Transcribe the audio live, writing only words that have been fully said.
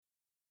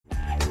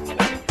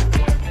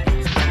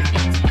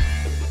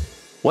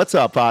What's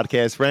up,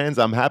 podcast friends?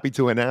 I'm happy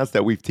to announce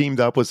that we've teamed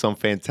up with some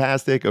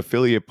fantastic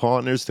affiliate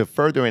partners to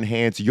further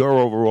enhance your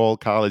overall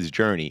college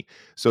journey.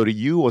 So, do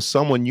you or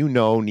someone you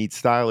know need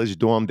stylish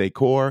dorm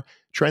decor,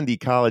 trendy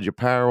college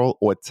apparel,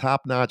 or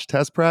top notch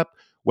test prep?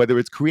 Whether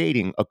it's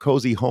creating a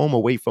cozy home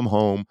away from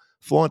home,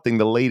 flaunting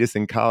the latest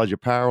in college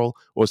apparel,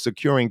 or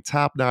securing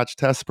top notch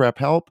test prep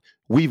help,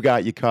 we've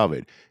got you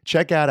covered.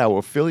 Check out our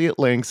affiliate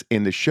links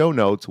in the show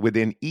notes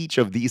within each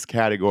of these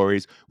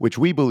categories, which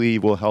we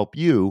believe will help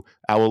you,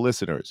 our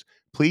listeners.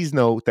 Please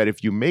note that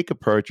if you make a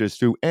purchase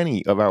through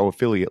any of our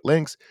affiliate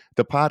links,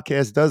 the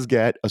podcast does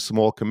get a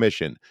small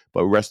commission.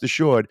 But rest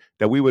assured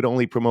that we would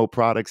only promote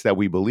products that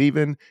we believe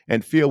in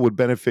and feel would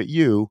benefit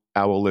you,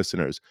 our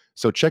listeners.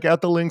 So check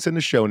out the links in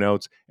the show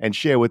notes and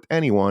share with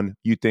anyone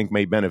you think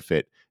may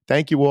benefit.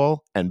 Thank you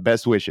all and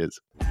best wishes.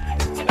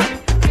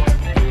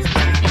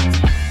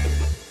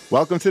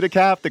 Welcome to the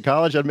CAP, the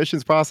College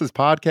Admissions Process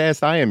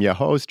Podcast. I am your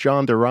host,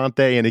 John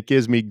Durante, and it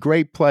gives me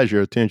great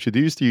pleasure to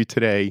introduce to you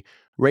today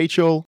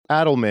Rachel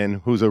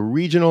Adelman, who's a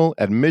regional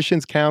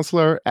admissions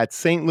counselor at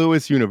St.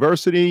 Louis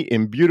University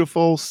in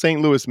beautiful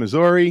St. Louis,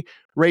 Missouri.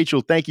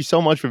 Rachel, thank you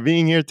so much for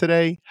being here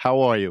today.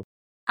 How are you?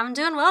 I'm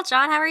doing well,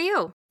 John. How are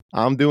you?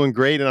 I'm doing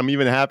great, and I'm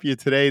even happier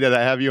today that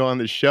I have you on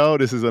the show.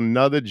 This is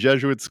another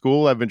Jesuit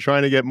school. I've been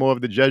trying to get more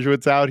of the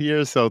Jesuits out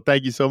here, so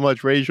thank you so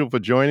much, Rachel, for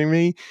joining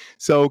me.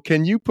 So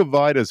can you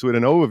provide us with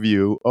an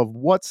overview of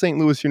what St.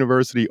 Louis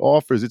University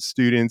offers its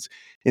students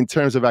in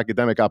terms of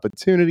academic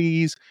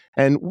opportunities,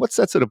 and what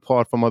sets it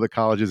apart from other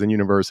colleges and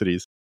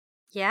universities?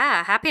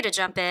 Yeah, happy to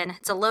jump in.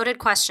 It's a loaded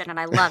question, and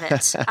I love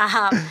it.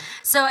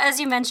 So, as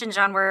you mentioned,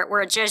 John,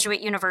 we're a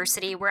Jesuit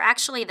university. We're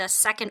actually the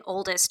second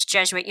oldest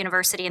Jesuit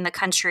university in the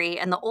country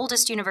and the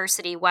oldest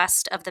university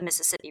west of the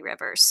Mississippi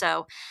River.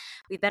 So,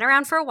 we've been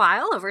around for a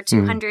while, over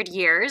 200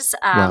 years,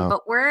 Wow.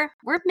 but we're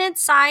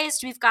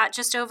mid-sized. We've got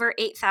just over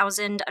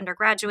 8,000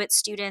 undergraduate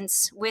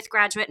students. With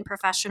graduate and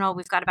professional,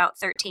 we've got about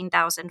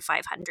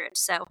 13,500.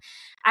 So,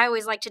 I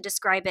always like to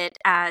describe it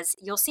as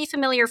you'll see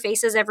familiar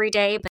faces every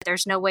day, but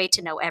there's no way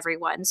to know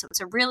everyone. So it's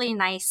a really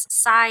nice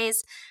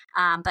size,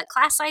 but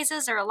class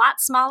sizes are a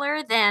lot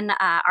smaller than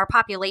our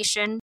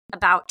population,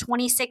 about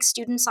 26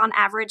 students on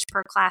average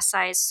per class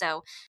size.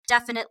 So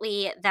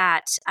definitely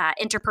that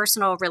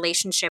interpersonal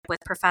relationship with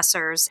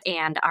professors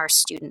and our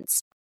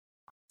students.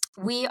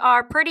 We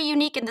are pretty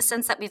unique in the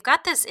sense that we've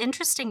got this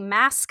interesting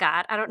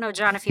mascot. I don't know,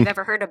 John, if you've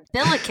ever heard of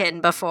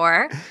Billiken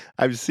before.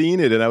 I've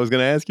seen it, and I was going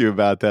to ask you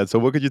about that. So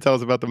what could you tell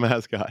us about the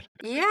mascot?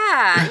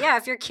 Yeah.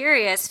 If you're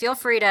curious, feel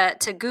free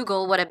to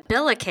Google what a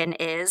Billiken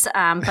is.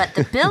 But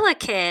the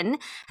Billiken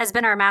has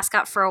been our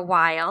mascot for a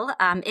while.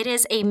 It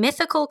is a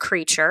mythical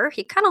creature.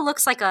 He kind of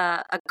looks like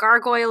a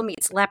gargoyle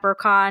meets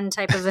leprechaun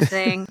type of a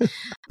thing.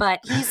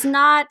 But he's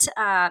not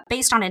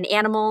based on an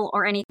animal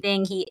or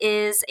anything. He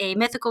is a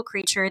mythical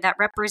creature that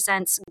represents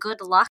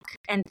good luck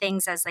and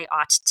things as they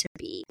ought to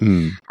be.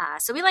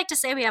 So we like to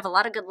say we have a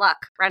lot of good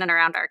luck running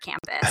around our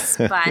campus.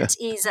 But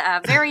he's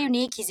very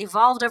unique. He's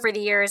evolved over the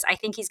years. I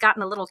think he's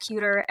gotten a little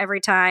cuter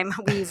every time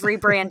we've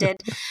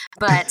rebranded.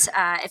 But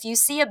if you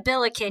see a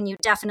Billiken, you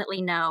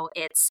definitely know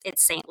it's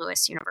St.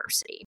 Louis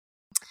University.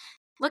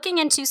 Looking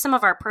into some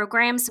of our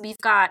programs, we've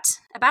got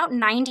about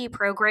 90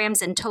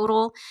 programs in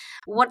total.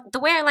 The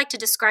way I like to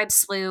describe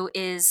SLU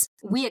is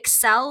we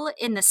excel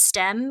in the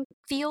STEM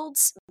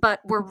fields,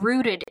 but we're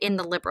rooted in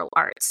the liberal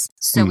arts.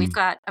 So we've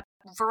got a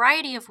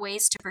variety of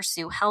ways to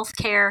pursue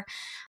healthcare,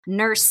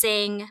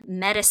 nursing,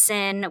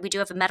 medicine. We do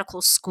have a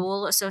medical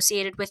school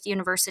associated with the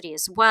university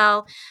as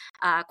well.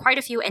 Quite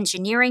a few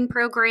engineering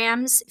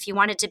programs. If you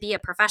wanted to be a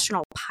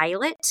professional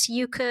pilot,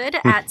 you could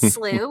at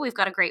SLU. We've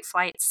got a great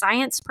flight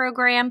science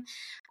program.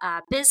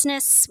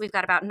 Business, we've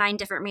got about 9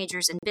 different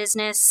majors in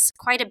business,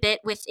 quite a bit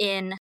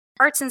within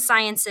arts and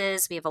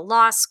sciences. We have a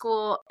law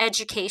school,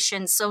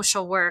 education,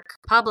 social work,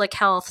 public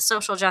health,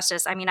 social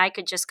justice. I mean, I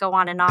could just go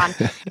on and on.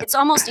 It's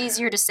almost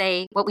easier to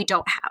say what we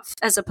don't have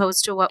as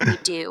opposed to what we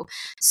do.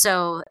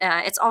 So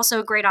it's also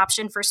a great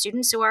option for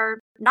students who are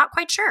not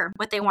quite sure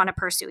what they want to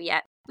pursue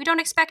yet. We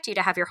don't expect you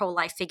to have your whole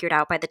life figured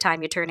out by the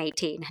time you turn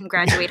 18 and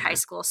graduate high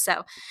school.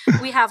 So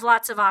we have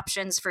lots of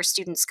options for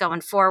students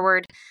going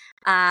forward.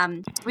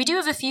 We do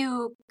have a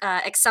few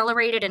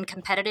accelerated and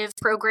competitive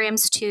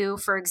programs too.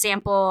 For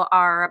example,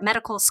 our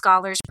medical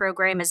scholars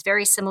program is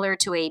very similar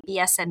to a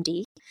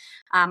BSMD.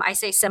 I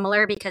say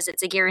similar because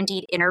it's a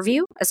guaranteed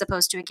interview as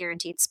opposed to a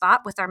guaranteed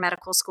spot with our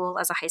medical school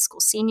as a high school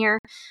senior.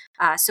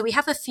 So we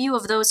have a few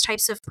of those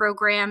types of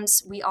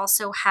programs. We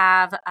also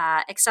have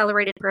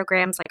accelerated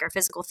programs like our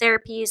physical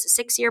therapy is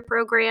a 6-year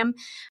program.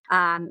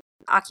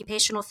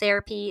 Occupational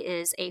therapy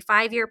is a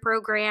 5-year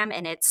program,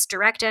 and it's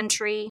direct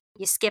entry.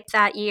 You skip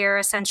that year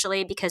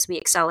essentially because we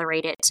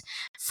accelerate it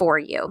for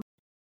you.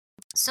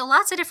 So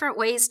lots of different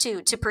ways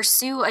to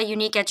pursue a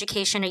unique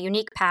education, a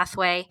unique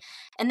pathway.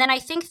 And then I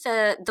think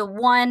the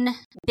one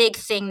big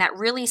thing that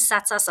really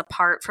sets us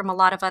apart from a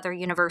lot of other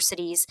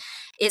universities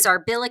is our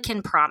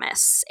Billiken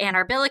Promise. And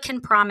our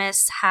Billiken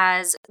Promise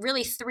has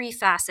really 3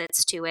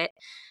 facets to it.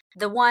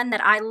 The one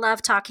that I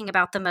love talking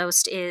about the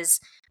most is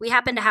we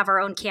happen to have our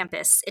own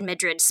campus in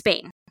Madrid,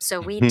 Spain. So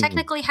we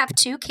technically have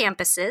two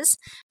campuses,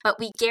 but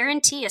we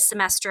guarantee a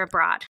semester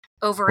abroad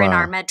over in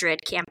our Wow.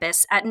 Madrid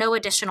campus at no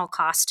additional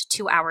cost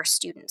to our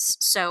students.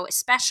 So,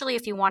 especially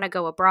if you want to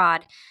go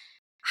abroad,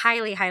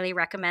 highly, highly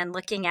recommend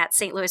looking at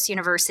St. Louis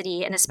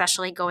University and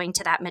especially going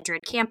to that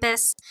Madrid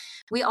campus.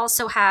 We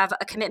also have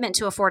a commitment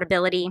to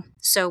affordability.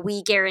 So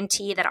we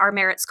guarantee that our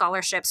merit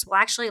scholarships will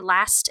actually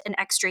last an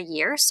extra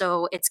year.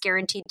 So it's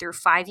guaranteed through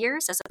 5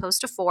 years as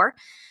opposed to 4.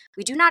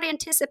 We do not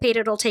anticipate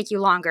it'll take you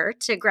longer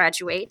to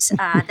graduate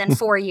than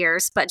 4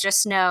 years, but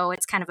just know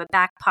it's kind of a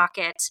back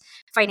pocket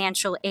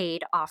financial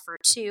aid offer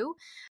too.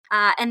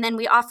 And then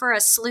we offer a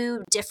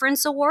SLU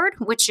Difference Award,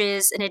 which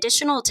is an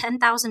additional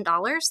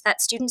 $10,000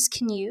 that students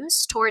can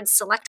use towards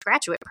select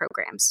graduate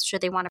programs,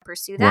 should they want to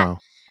pursue that, Wow.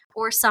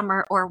 or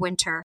summer or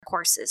winter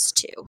courses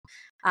too.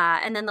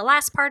 And then the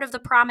last part of the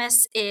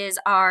promise is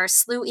our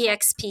SLU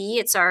EXP.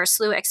 It's our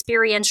SLU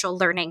Experiential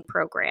Learning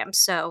Program.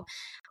 So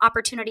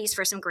opportunities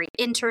for some great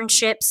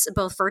internships,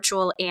 both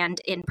virtual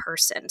and in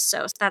person.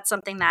 So that's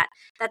something that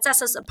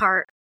sets us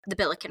apart, the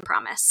Billiken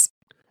Promise.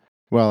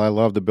 Well, I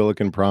love the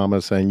Billiken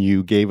Promise, and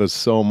you gave us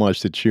so much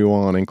to chew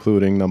on,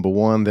 including number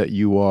one, that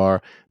you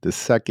are the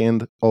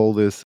second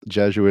oldest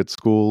Jesuit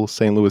school.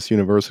 St. Louis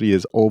University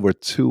is over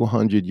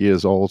 200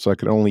 years old, so I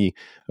could only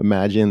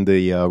imagine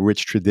the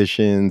rich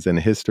traditions and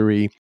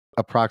history.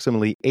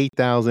 Approximately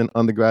 8,000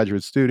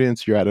 undergraduate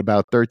students. You're at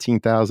about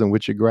 13,000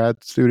 with your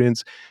grad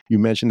students. You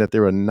mentioned that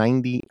there are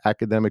 90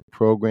 academic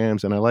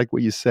programs, and I like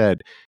what you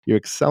said. You're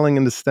excelling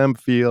in the STEM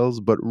fields,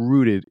 but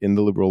rooted in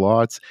the liberal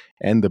arts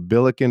and the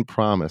Billiken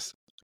Promise.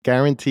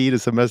 Guaranteed a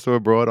semester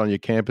abroad on your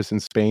campus in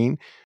Spain.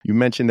 You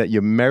mentioned that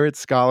your merit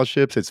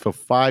scholarships, it's for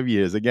 5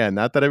 years. Again,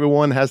 not that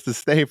everyone has to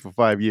stay for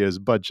 5 years,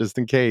 but just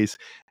in case,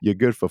 you're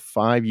good for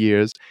 5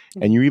 years.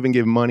 And you even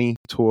give money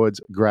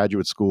towards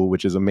graduate school,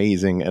 which is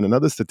amazing. And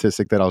another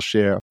statistic that I'll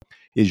share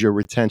is your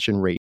retention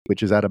rate,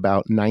 which is at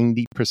about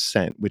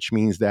 90%, which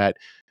means that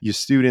your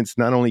students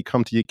not only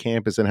come to your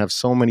campus and have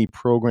so many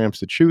programs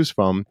to choose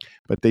from,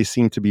 but they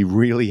seem to be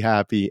really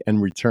happy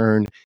and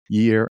return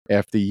year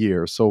after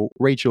year. So,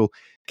 Rachel,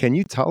 can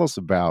you tell us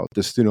about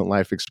the student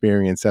life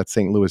experience at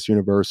St. Louis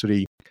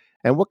University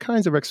and what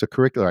kinds of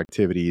extracurricular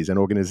activities and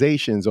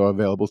organizations are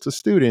available to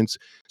students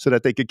so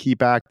that they could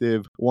keep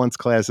active once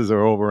classes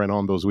are over and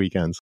on those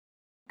weekends?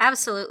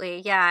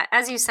 Absolutely. Yeah.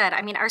 As you said,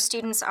 I mean, our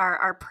students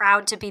are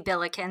proud to be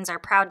Billikens, are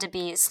proud to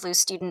be SLU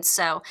students.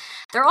 So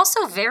they're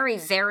also very,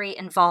 very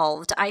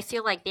involved. I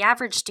feel like the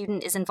average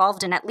student is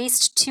involved in at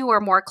least 2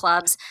 or more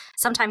clubs.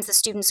 Sometimes the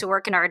students who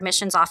work in our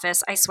admissions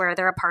office, I swear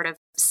they're a part of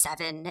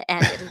 7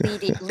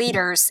 and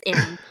leaders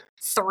in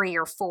 3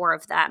 or 4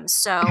 of them.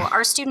 So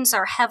our students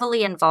are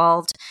heavily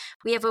involved.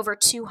 We have over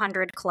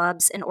 200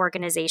 clubs and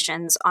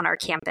organizations on our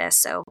campus.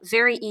 So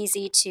very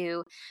easy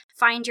to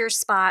find your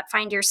spot,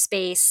 find your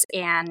space,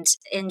 and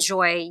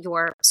enjoy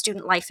your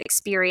student life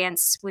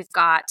experience. We've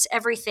got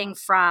everything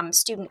from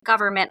student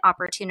government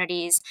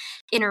opportunities,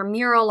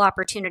 intramural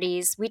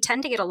opportunities. We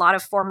tend to get a lot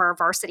of former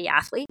varsity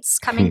athletes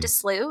coming to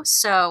SLU,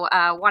 so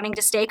wanting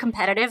to stay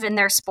competitive in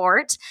their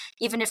sport,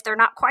 even if they're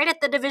not quite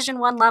at the Division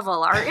I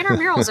level. Our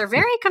intramurals are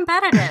very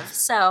competitive,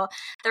 so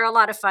they're a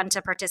lot of fun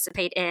to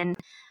participate in.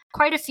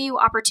 Quite a few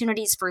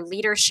opportunities for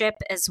leadership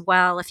as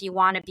well. If you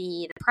want to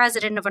be the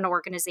president of an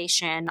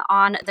organization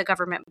on the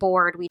government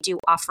board, we do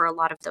offer a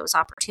lot of those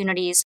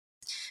opportunities.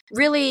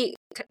 Really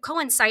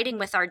coinciding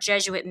with our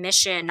Jesuit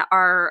mission,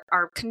 our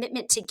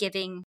commitment to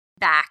giving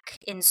back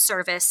in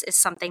service is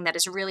something that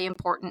is really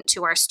important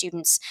to our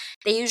students.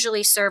 They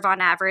usually serve on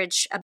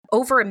average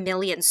over 1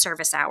 million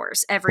service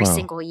hours every Wow.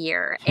 single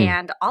year,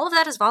 and all of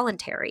that is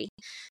voluntary.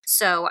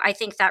 So I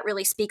think that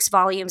really speaks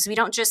volumes. We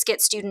don't just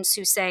get students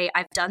who say,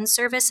 I've done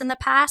service in the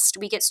past.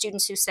 We get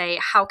students who say,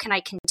 how can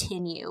I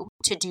continue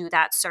to do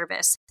that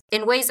service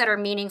in ways that are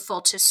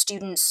meaningful to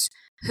students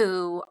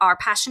who are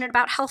passionate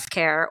about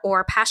healthcare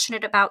or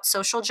passionate about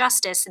social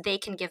justice? They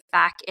can give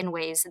back in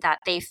ways that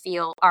they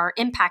feel are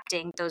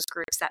impacting those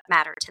groups that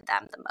matter to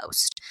them the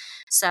most.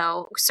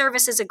 So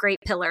service is a great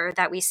pillar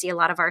that we see a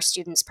lot of our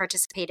students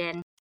participate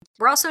in.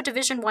 We're also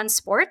Division I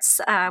sports.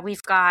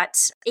 We've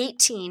got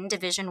 18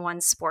 Division I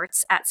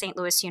sports at St.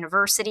 Louis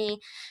University.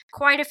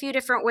 Quite a few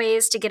different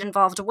ways to get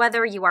involved,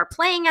 whether you are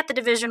playing at the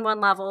Division I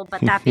level.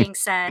 But that being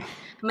said,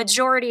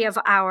 majority of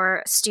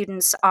our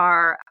students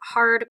are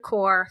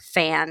hardcore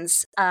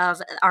fans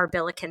of our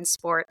Billiken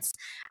sports.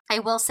 I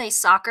will say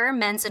soccer,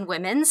 men's and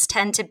women's,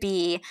 tend to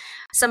be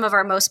some of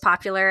our most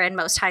popular and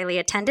most highly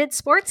attended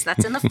sports.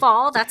 That's in the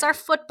fall. That's our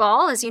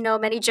football. As you know,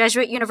 many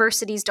Jesuit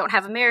universities don't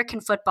have American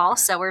football,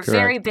 so we're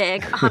very Correct.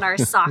 big on our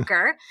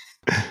soccer.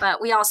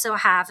 But we also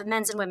have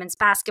men's and women's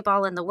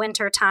basketball in the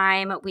winter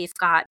time. We've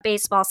got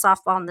baseball,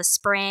 softball in the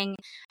spring,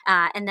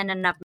 and then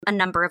a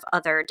number of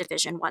other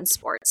Division I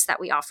sports that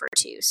we offer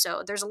too.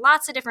 So there's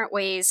lots of different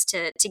ways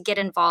to get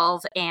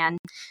involved and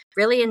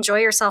really enjoy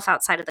yourself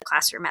outside of the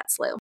classroom at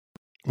SLU.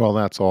 Well,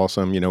 that's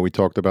awesome. We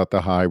talked about the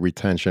high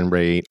retention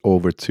rate,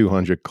 over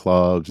 200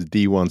 clubs,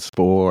 D1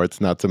 sports,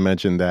 not to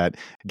mention that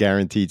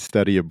guaranteed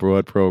study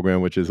abroad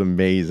program, which is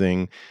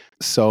amazing.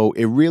 So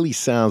it really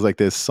sounds like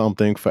there's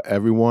something for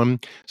everyone.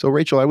 So,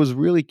 Rachel, I was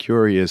really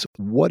curious.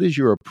 What is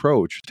your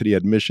approach to the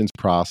admissions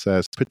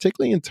process,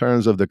 particularly in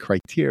terms of the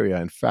criteria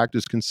and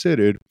factors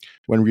considered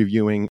when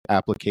reviewing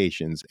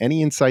applications?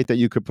 Any insight that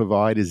you could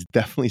provide is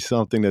definitely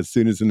something that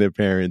students and their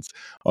parents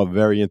are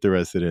very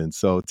interested in.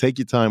 So, take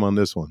your time on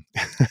this one.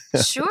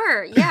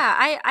 Sure.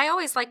 Yeah. I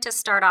always like to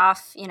start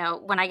off,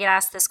 when I get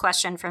asked this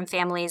question from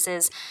families,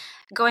 is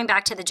going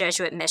back to the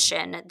Jesuit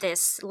mission.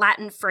 This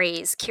Latin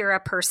phrase, cura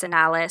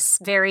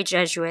personalis, very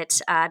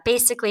Jesuit,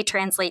 basically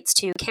translates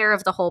to care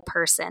of the whole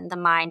person, the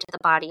mind, the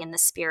body, and the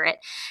spirit.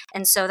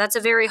 And so that's a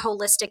very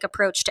holistic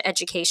approach to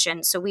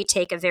education. So we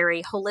take a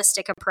very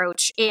holistic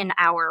approach in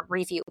our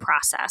review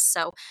process.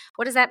 So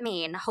what does that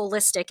mean?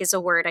 Holistic is a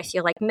word I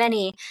feel like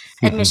many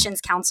admissions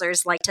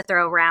counselors like to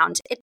throw around.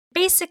 It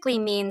basically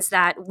means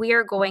that we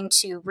are going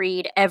to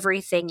read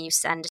everything you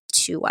send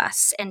to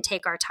us and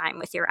take our time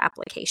with your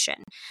application.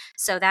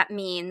 So that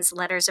means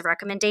letters of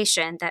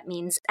recommendation, that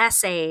means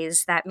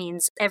essays, that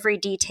means every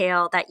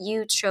detail that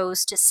you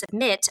chose to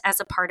submit as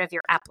a part of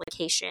your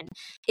application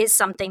is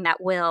something that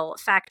will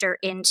factor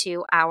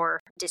into our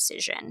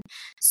decision.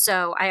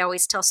 So I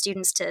always tell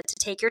students to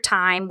take your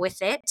time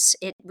with it.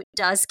 It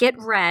does get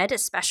read,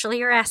 especially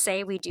your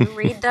essay. We do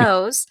read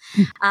those.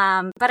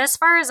 But as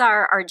far as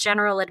our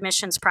general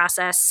admissions process,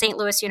 St.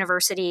 Louis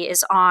University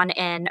is on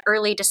an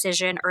early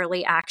decision,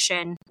 early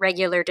action,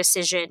 regular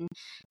decision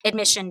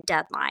admission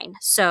deadline.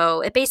 So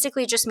it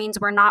basically just means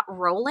we're not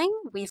rolling.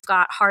 We've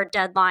got hard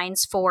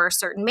deadlines for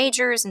certain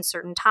majors and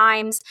certain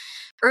times.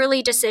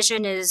 Early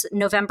decision is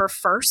November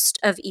 1st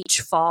of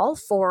each fall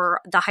for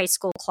the high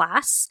school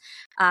class.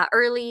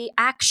 Early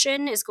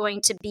action is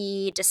going to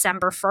be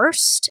December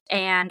 1st,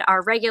 and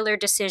our regular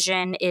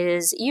decision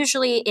is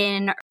usually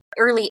in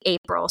early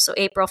April. So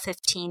April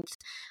 15th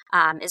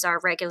is our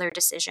regular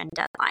decision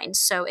deadline.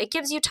 So it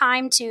gives you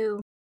time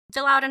to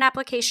fill out an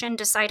application,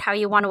 decide how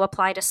you want to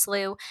apply to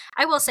SLU.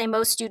 I will say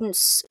most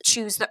students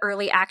choose the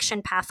early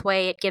action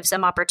pathway. It gives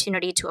them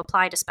opportunity to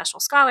apply to special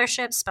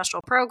scholarships,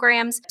 special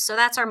programs. So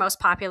that's our most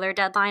popular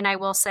deadline, I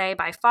will say,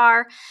 by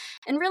far.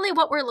 And really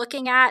what we're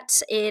looking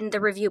at in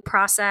the review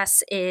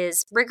process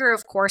is rigor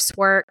of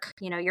coursework.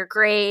 Your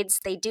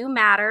grades, they do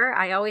matter.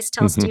 I always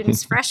tell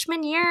students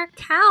freshman year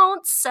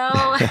counts.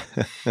 So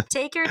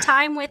take your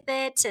time with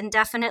it and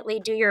definitely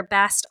do your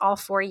best all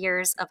 4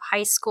 years of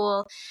high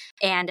school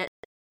and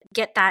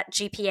get that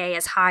GPA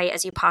as high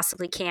as you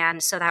possibly can.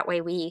 So that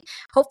way we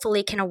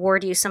hopefully can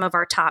award you some of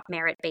our top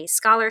merit-based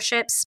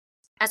scholarships.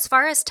 As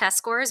far as test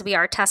scores, we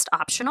are test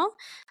optional,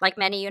 like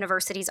many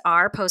universities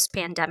are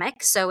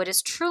post-pandemic. So it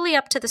is truly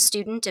up to the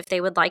student if they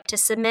would like to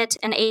submit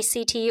an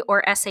ACT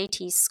or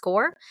SAT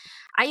score.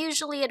 I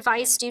usually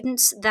advise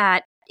students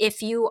that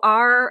if you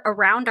are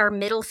around our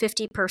middle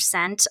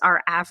 50%,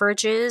 our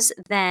averages,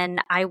 then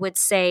I would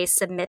say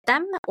submit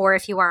them. Or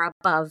if you are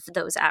above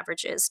those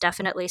averages,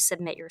 definitely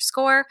submit your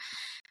score.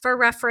 For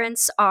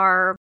reference,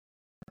 our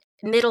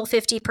middle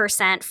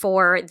 50%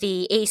 for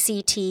the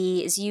ACT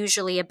is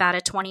usually about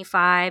a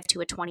 25 to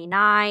a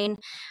 29.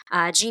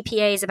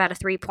 GPA is about a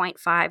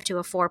 3.5 to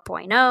a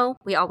 4.0.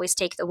 We always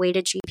take the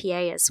weighted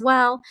GPA as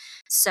well.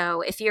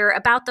 So if you're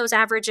about those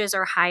averages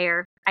or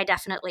higher, I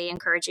definitely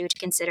encourage you to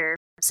consider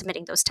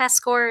submitting those test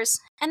scores.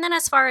 And then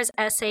as far as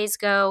essays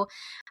go,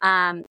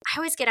 I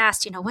always get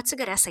asked, what's a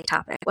good essay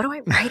topic? What do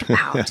I write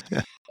about?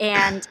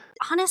 And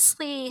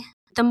honestly,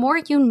 the more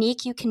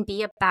unique you can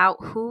be about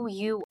who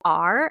you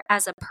are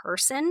as a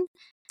person,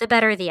 the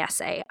better the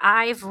essay.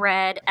 I've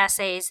read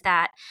essays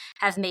that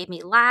have made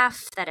me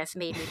laugh, that have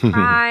made me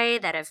cry,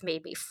 that have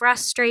made me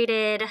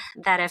frustrated,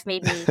 that have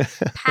made me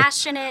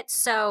passionate.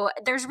 So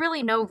there's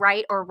really no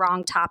right or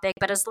wrong topic,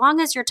 but as long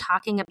as you're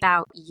talking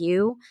about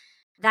you,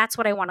 that's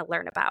what I want to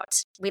learn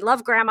about. We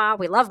love grandma,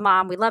 we love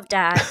mom, we love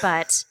dad,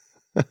 but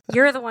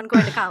you're the one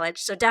going to college.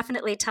 So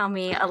definitely tell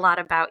me a lot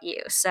about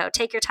you. So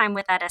take your time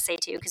with that essay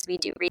too, because we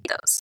do read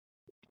those.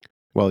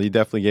 Well, you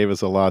definitely gave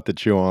us a lot to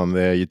chew on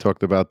there. You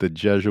talked about the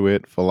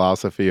Jesuit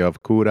philosophy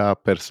of cura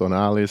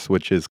personalis,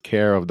 which is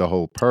care of the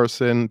whole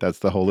person. That's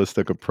the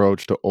holistic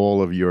approach to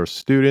all of your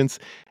students.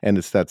 And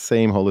it's that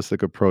same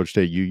holistic approach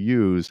that you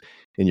use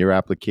in your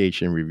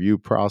application review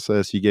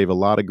process. You gave a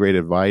lot of great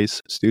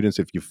advice. Students,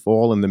 if you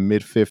fall in the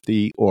mid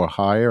 50 or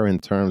higher in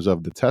terms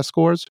of the test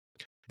scores,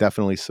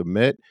 definitely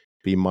submit.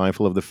 Be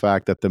mindful of the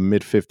fact that the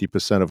mid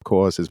 50%, of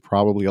course, is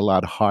probably a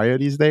lot higher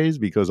these days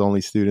because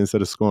only students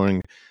that are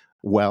scoring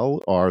well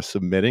are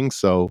submitting.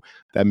 So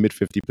that mid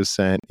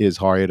 50% is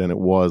higher than it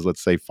was,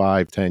 let's say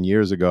 5, 10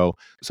 years ago.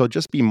 So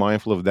just be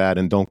mindful of that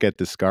and don't get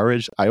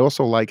discouraged. I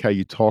also like how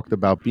you talked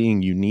about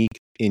being unique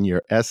in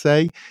your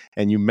essay.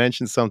 And you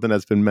mentioned something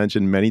that's been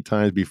mentioned many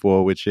times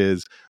before, which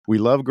is we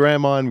love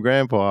grandma and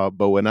grandpa,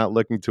 but we're not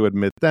looking to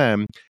admit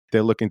them.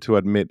 They're looking to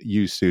admit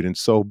you, students.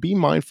 So be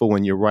mindful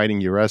when you're writing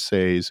your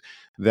essays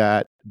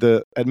that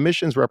the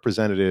admissions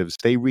representatives,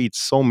 they read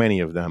so many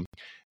of them.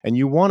 And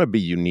you want to be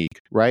unique,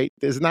 right?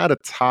 There's not a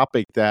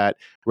topic that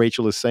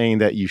Rachel is saying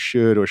that you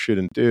should or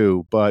shouldn't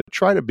do, but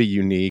try to be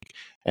unique.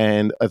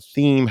 And a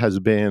theme has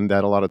been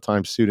that a lot of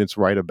times students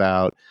write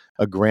about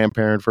a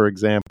grandparent, for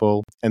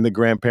example, and the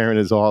grandparent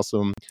is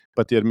awesome,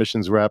 but the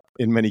admissions rep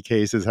in many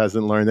cases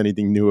hasn't learned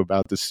anything new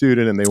about the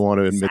student and they want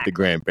to admit the Exactly.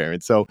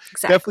 grandparent. So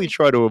definitely Exactly.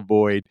 try to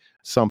avoid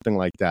something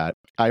like that.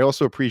 I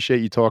also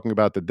appreciate you talking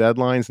about the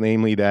deadlines,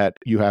 namely that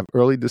you have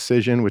early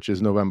decision, which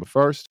is November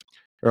 1st,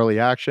 early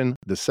action,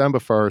 December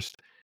 1st,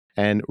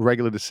 and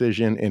regular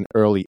decision in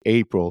early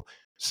April.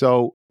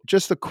 So,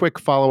 just a quick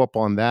follow up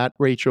on that,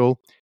 Rachel.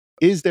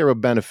 Is there a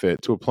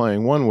benefit to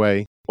applying one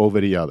way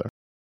over the other?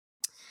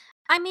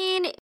 I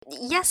mean,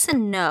 yes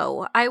and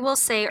no. I will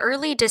say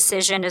early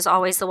decision is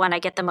always the one I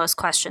get the most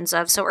questions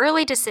of. So,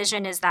 early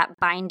decision is that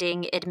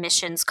binding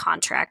admissions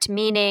contract,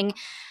 meaning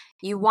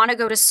you want to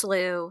go to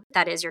SLU,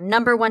 that is your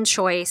number one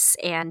choice.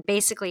 And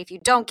basically, if you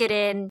don't get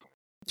in,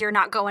 you're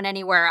not going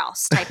anywhere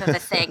else type of a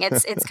thing.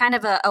 It's kind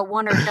of a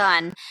one or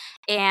done.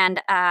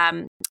 And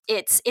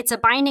it's a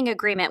binding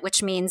agreement,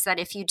 which means that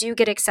if you do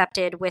get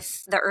accepted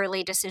with the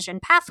early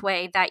decision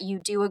pathway, that you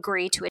do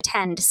agree to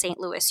attend St.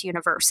 Louis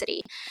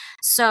University.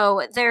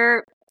 So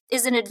there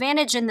is an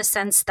advantage in the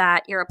sense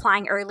that you're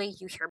applying early,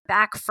 you hear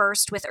back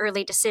first with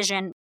early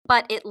decision,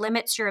 but it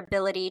limits your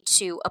ability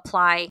to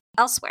apply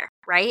elsewhere,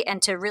 right?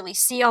 And to really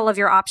see all of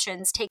your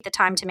options, take the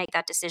time to make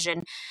that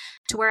decision.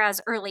 To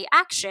whereas early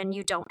action,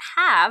 you don't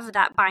have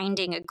that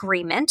binding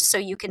agreement. So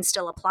you can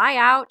still apply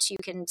out, you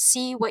can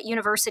see what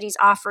universities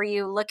offer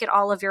you, look at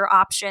all of your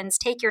options,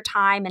 take your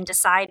time and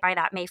decide by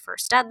that May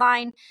 1st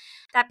deadline.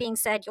 That being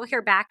said, you'll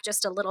hear back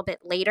just a little bit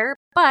later,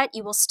 but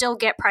you will still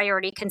get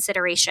priority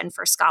consideration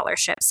for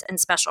scholarships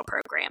and special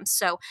programs.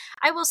 So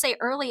I will say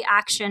early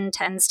action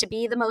tends to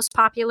be the most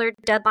popular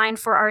deadline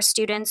for our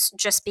students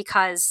just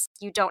because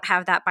you don't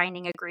have that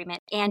binding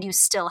agreement and you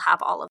still have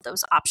all of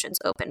those options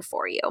open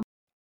for you.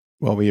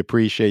 Well, we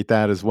appreciate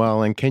that as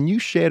well. And can you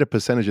share the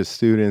percentage of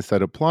students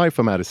that apply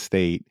from out of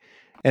state?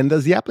 And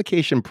does the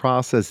application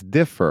process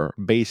differ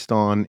based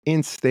on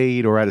in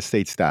state or out of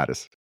state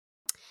status?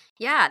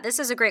 Yeah, this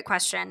is a great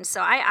question.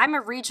 So, I'm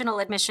a regional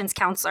admissions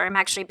counselor. I'm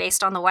actually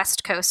based on the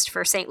West Coast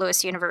for St.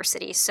 Louis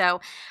University. So,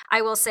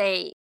 I will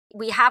say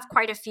we have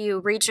quite a few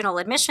regional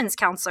admissions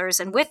counselors.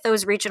 And with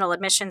those regional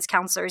admissions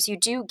counselors, you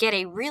do get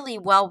a really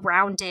well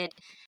rounded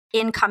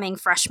incoming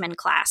freshman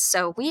class.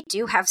 So, we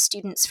do have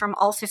students from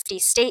all 50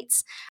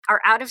 states.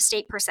 Our out of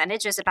state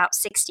percentage is about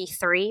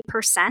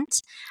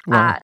 63%.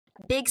 Wow. Uh,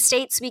 Big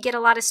states we get a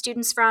lot of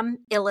students from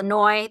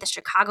Illinois, the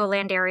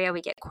Chicagoland area,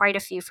 we get quite a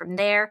few from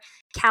there.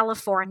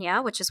 California,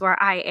 which is where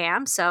I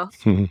am. So,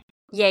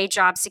 yay,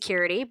 job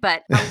security.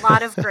 But a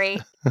lot of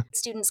great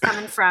students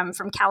coming from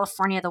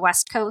California, the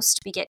West Coast.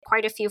 We get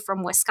quite a few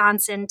from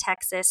Wisconsin,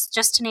 Texas,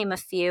 just to name a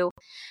few.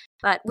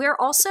 But we're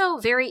also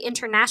very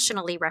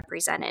internationally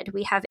represented.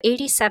 We have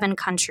 87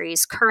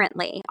 countries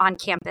currently on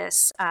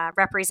campus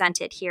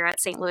represented here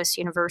at St. Louis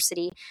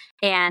University,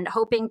 and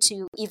hoping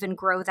to even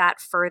grow that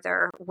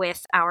further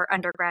with our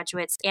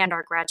undergraduates and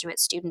our graduate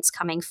students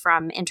coming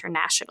from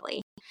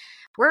internationally.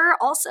 We're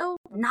also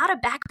not a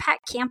backpack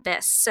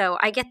campus. So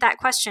I get that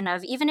question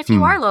of even if you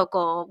Hmm. are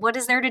local, what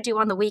is there to do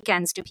on the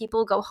weekends? Do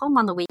people go home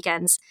on the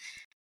weekends?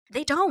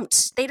 They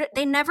don't.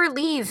 They never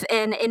leave,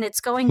 and it's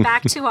going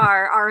back to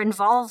our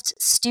involved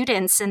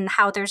students and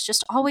how there's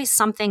just always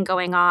something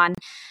going on.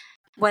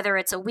 Whether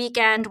it's a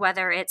weekend,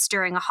 whether it's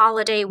during a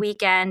holiday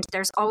weekend,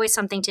 there's always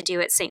something to do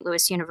at St.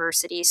 Louis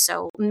University.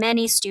 So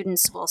many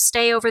students will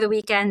stay over the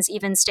weekends,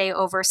 even stay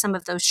over some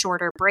of those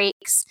shorter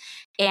breaks,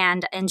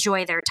 and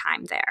enjoy their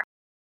time there.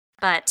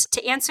 But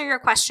to answer your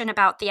question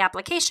about the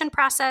application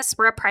process,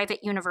 we're a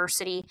private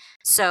university,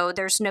 so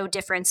there's no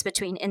difference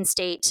between in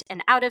state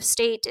and out of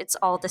state. It's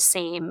all the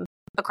same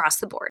across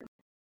the board.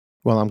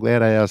 Well, I'm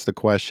glad I asked the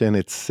question.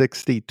 It's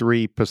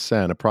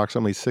 63%,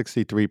 approximately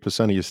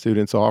 63% of your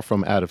students are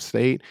from out of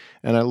state.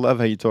 And I love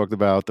how you talked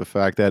about the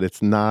fact that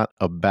it's not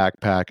a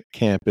backpack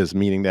campus,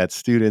 meaning that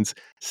students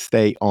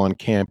stay on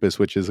campus,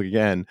 which is,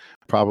 again,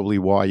 probably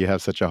why you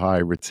have such a high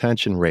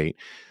retention rate.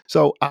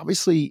 So,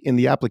 obviously, in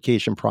the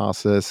application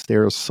process,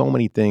 there are so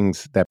many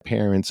things that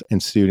parents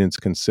and students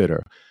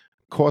consider.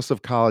 Cost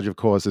of college, of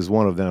course, is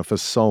one of them for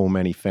so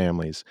many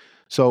families.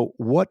 So,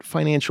 what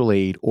financial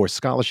aid or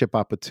scholarship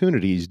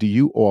opportunities do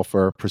you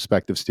offer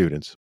prospective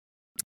students?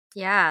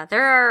 Yeah,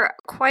 there are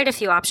quite a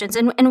few options,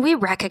 and we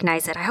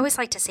recognize it. I always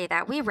like to say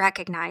that we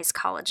recognize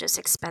college is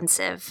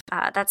expensive.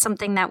 That's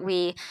something that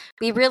we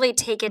really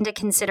take into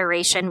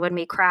consideration when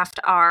we craft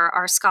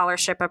our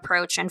scholarship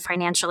approach and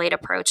financial aid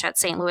approach at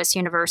St. Louis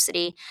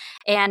University.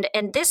 And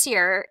this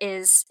year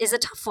is a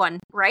tough one,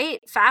 right?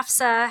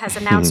 FAFSA has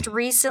announced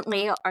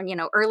recently,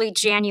 or early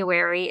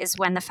January is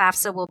when the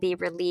FAFSA will be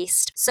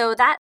released. So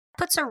that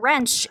puts a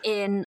wrench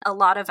in a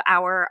lot of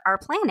our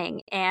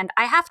planning. And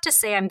I have to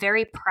say, I'm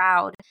very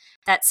proud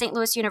that St.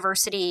 Louis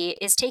University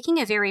is taking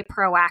a very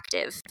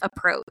proactive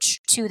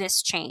approach to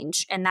this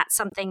change. And that's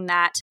something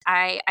that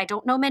I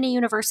don't know many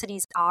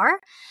universities are.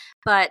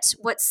 But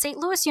what St.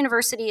 Louis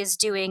University is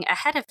doing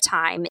ahead of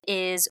time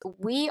is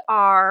we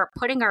are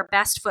putting our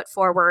best foot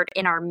forward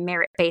in our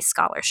merit based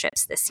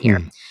scholarships this year.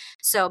 Hmm.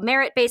 So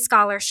merit-based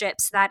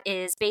scholarships, that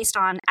is based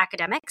on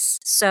academics.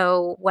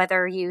 So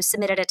whether you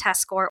submitted a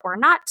test score or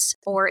not,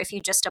 or if you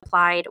just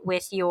applied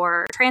with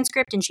your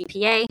transcript and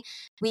GPA,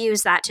 we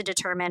use that to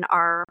determine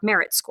our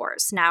merit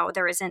scores. Now,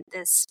 there isn't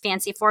this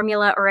fancy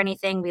formula or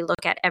anything. We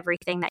look at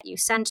everything that you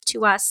send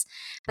to us.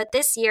 But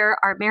this year,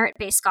 our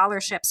merit-based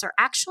scholarships are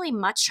actually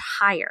much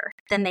higher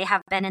than they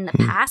have been in the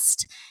Hmm.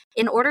 past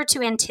in order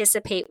to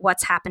anticipate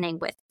what's happening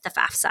with the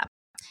FAFSA.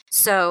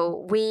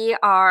 So we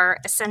are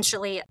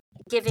essentially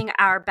giving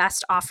our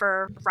best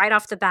offer right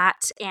off the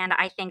bat, and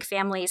I think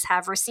families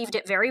have received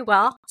it very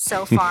well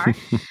so far.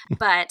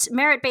 But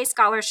merit-based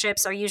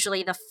scholarships are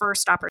usually the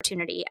first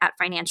opportunity at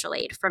financial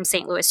aid from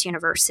St. Louis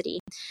University.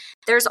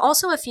 There's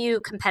also a few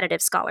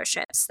competitive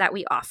scholarships that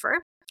we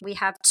offer. We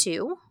have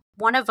two.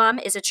 One of them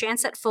is a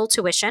chance at full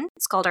tuition.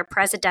 It's called our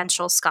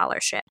Presidential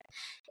Scholarship.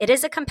 It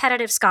is a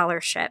competitive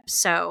scholarship,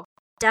 so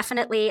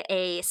definitely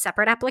a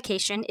separate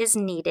application is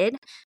needed.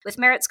 With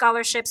merit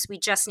scholarships, we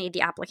just need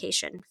the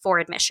application for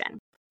admission.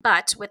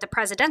 But with the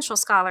Presidential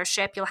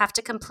Scholarship, you'll have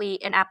to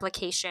complete an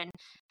application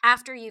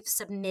after you've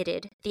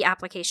submitted the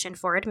application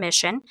for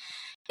admission.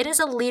 It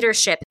is a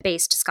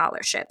leadership-based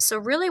scholarship. So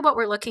really what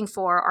we're looking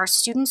for are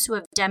students who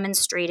have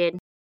demonstrated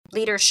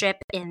leadership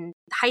in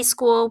high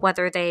school,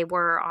 whether they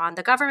were on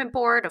the government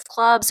board of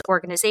clubs,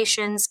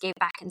 organizations, gave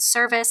back in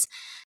service.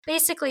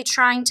 Basically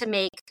trying to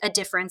make a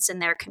difference in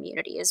their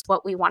community is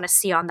what we want to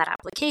see on that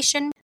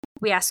application.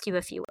 We ask you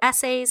a few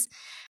essays.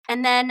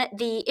 And then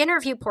the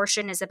interview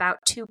portion is about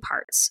two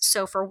parts.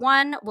 So for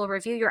one, we'll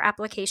review your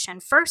application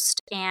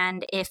first.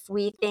 And if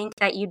we think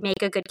that you'd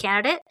make a good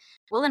candidate,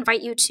 we'll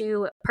invite you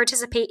to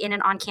participate in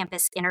an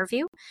on-campus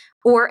interview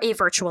or a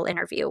virtual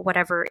interview,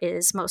 whatever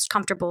is most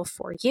comfortable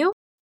for you.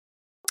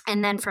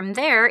 And then from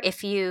there,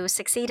 if you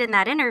succeed in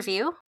that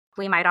interview,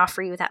 we might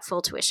offer you that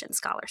full tuition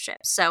scholarship.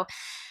 So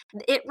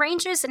it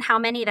ranges in how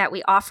many that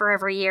we offer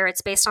every year.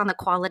 It's based on the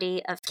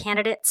quality of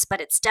candidates,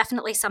 but it's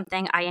definitely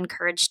something I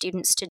encourage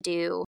students to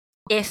do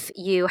if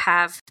you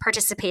have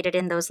participated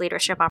in those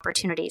leadership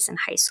opportunities in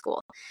high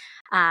school.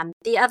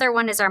 The other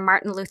one is our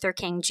Martin Luther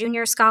King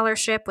Jr.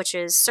 Scholarship, which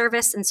is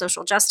service and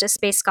social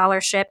justice-based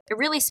scholarship. It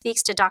really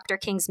speaks to Dr.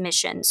 King's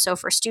mission. So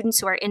for students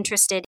who are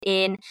interested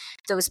in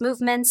those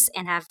movements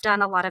and have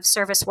done a lot of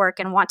service work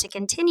and want to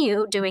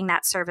continue doing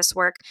that service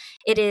work,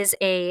 it is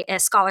a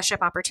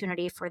scholarship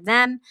opportunity for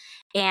them.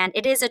 And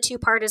it is a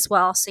two-part as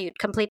well. So you'd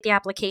complete the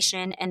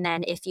application, and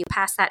then if you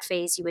pass that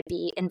phase, you would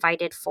be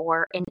invited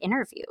for an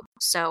interview.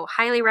 So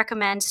highly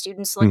recommend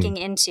students looking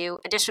into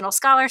additional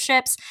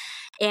scholarships.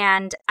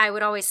 And I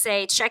would always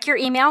say, check your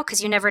email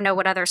because you never know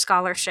what other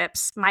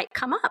scholarships might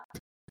come up.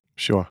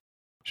 Sure.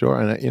 Sure.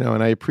 And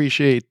and I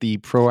appreciate the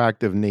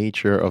proactive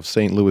nature of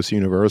St. Louis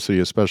University,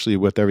 especially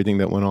with everything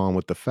that went on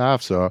with the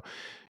FAFSA.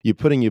 You're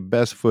putting your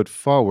best foot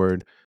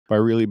forward by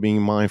really being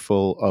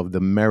mindful of the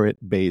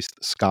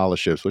merit-based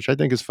scholarships, which I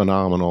think is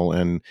phenomenal.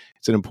 And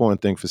it's an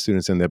important thing for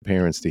students and their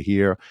parents to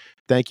hear.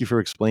 Thank you for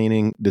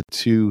explaining the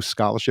two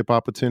scholarship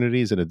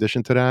opportunities. In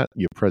addition to that,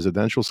 your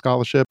presidential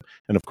scholarship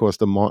and, of course,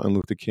 the Martin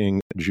Luther King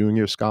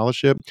Jr.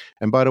 scholarship.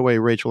 And by the way,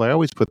 Rachel, I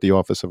always put the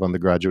Office of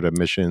Undergraduate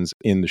Admissions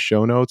in the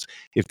show notes.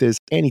 If there's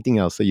anything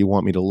else that you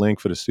want me to link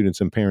for the students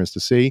and parents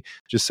to see,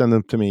 just send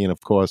them to me. And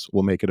of course,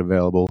 we'll make it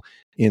available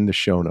in the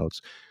show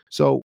notes.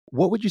 So,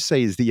 what would you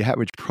say is the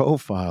average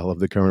profile of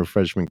the current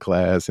freshman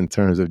class in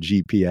terms of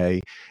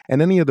GPA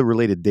and any of the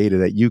related data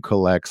that you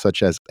collect,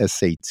 such as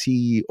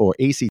SAT or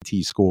ACT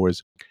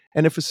scores?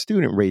 And if a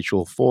student,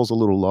 Rachel, falls a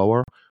little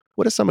lower,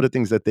 what are some of the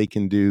things that they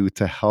can do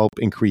to help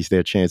increase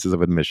their chances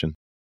of admission?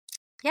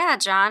 Yeah,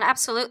 John,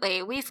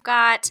 absolutely. We've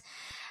got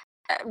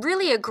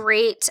really a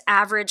great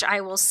average,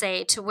 I will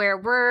say, to where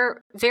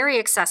we're very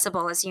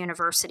accessible as a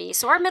university.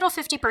 So our middle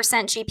 50%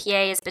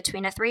 GPA is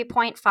between a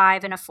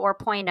 3.5 and a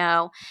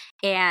 4.0,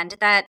 and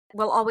that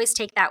will always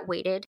take that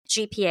weighted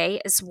GPA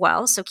as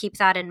well. So keep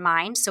that in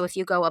mind. So if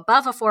you go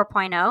above a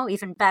 4.0,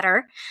 even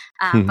better,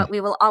 but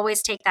we will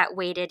always take that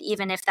weighted,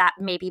 even if that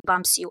maybe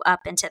bumps you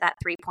up into that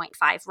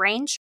 3.5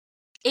 range.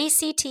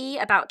 ACT,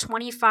 about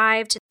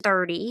 25 to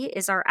 30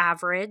 is our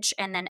average.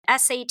 And then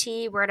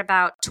SAT, we're at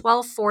about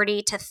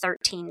 1240 to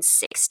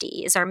 1360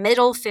 is our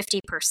middle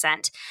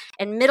 50%.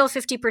 And middle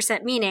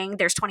 50% meaning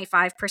there's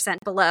 25%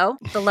 below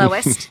the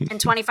lowest and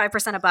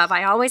 25% above.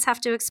 I always have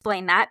to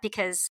explain that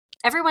because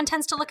everyone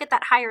tends to look at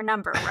that higher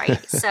number,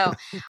 right? So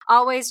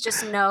always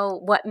just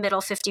know what middle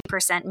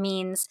 50%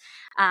 means.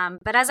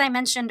 But as I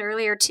mentioned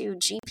earlier too,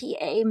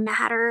 GPA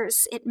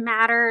matters. It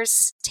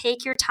matters.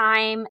 Take your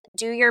time,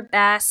 do your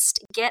best,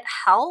 get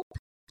help.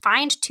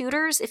 Find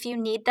tutors if you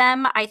need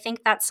them. I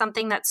think that's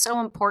something that's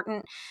so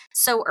important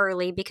so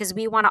early because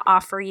we want to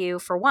offer you,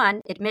 for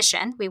one,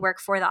 admission. We work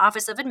for the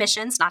Office of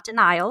Admissions, not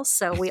denials.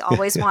 So we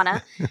always want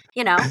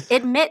to,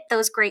 admit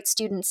those great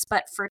students.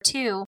 But for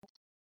two,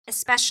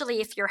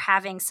 especially if you're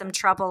having some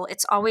trouble,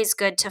 it's always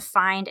good to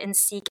find and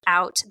seek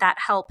out that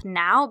help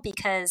now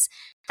because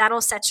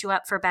that'll set you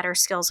up for better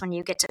skills when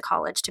you get to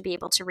college to be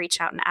able to reach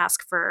out and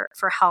ask for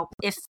help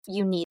if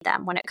you need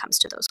them when it comes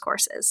to those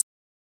courses.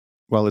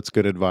 Well, it's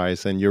good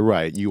advice. And you're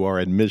right. You are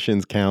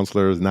admissions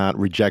counselors, not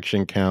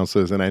rejection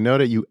counselors. And I know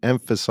that you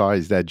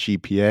emphasized that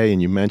GPA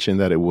and you mentioned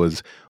that it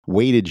was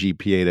weighted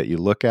GPA that you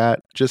look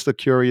at. Just a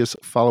curious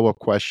follow up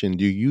question.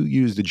 Do you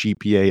use the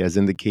GPA as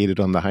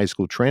indicated on the high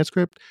school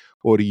transcript,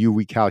 or do you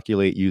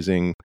recalculate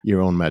using your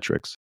own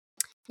metrics?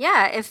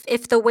 Yeah,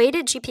 if the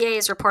weighted GPA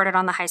is reported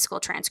on the high school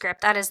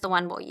transcript, that is the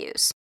one we'll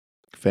use.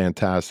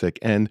 Fantastic.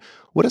 And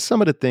what are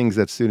some of the things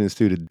that students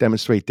do to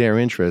demonstrate their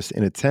interest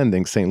in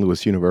attending St.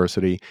 Louis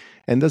University?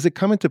 And does it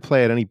come into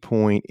play at any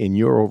point in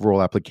your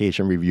overall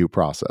application review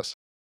process?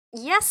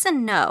 Yes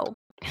and no.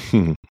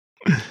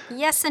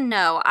 Yes and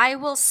no. I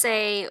will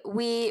say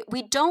we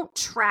don't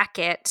track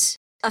it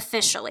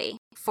officially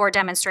for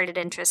demonstrated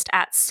interest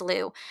at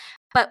SLU,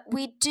 but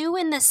we do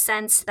in the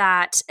sense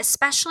that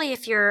especially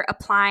if you're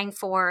applying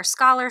for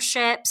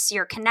scholarships,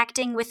 you're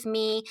connecting with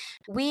me,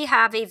 we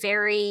have a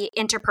very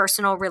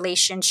interpersonal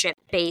relationship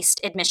based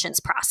admissions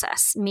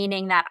process,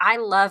 meaning that I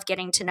love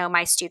getting to know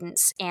my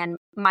students and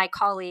my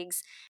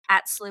colleagues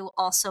at SLU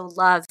also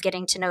love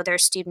getting to know their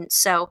students.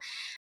 So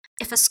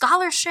if a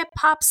scholarship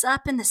pops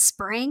up in the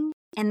spring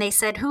and they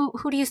said, who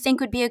do you think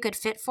would be a good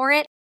fit for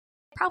it?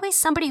 Probably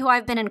somebody who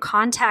I've been in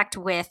contact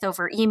with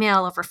over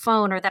email, over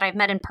phone, or that I've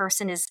met in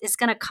person is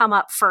going to come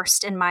up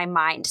first in my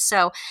mind.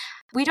 So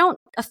we don't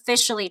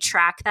officially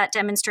track that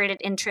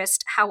demonstrated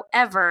interest.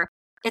 However,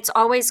 it's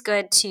always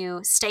good to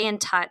stay in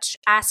touch,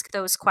 ask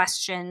those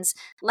questions,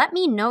 let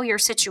me know your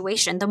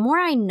situation. The more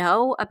I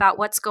know about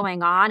what's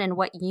going on and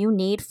what you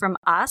need from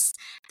us,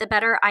 the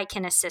better I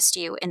can assist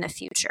you in the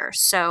future.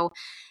 So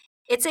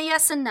it's a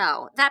yes and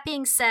no. That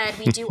being said,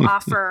 we do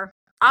offer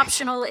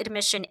optional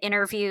admission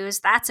interviews.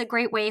 That's a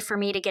great way for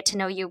me to get to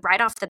know you right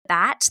off the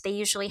bat. They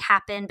usually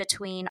happen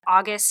between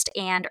August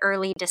and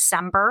early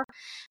December.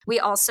 We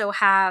also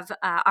have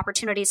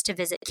opportunities to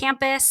visit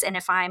campus. And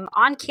if I'm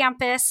on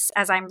campus,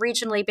 as I'm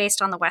regionally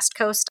based on the West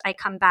Coast, I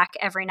come back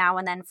every now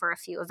and then for a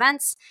few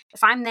events.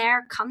 If I'm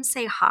there, come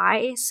say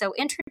hi. So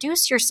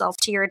introduce yourself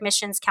to your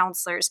admissions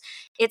counselors.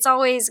 It's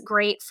always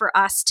great for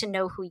us to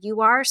know who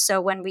you are. So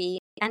when we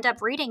end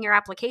up reading your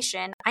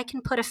application, I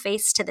can put a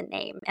face to the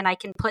name and I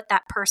can put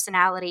that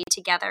personality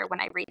together when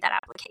I read that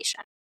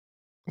application.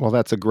 Well,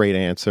 that's a great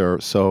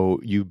answer. So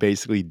you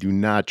basically do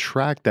not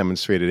track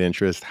demonstrated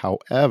interest.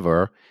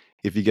 However,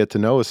 if you get to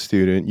know a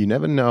student, you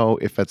never know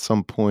if at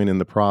some point in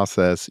the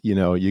process, you're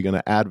going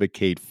to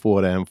advocate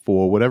for them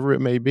for whatever it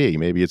may be.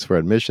 Maybe it's for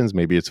admissions,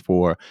 maybe it's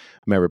for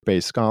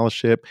merit-based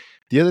scholarship.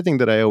 The other thing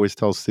that I always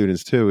tell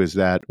students too is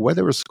that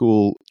whether a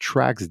school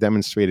tracks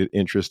demonstrated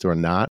interest or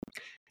not,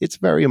 it's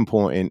very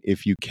important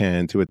if you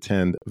can to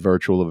attend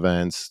virtual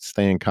events,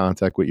 stay in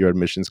contact with your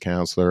admissions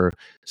counselor,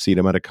 see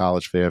them at a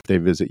college fair if they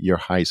visit your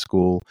high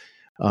school.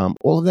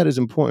 All of that is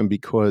important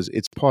because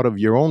it's part of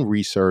your own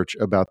research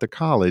about the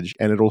college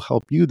and it'll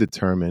help you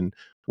determine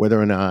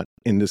whether or not,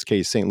 in this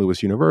case, St.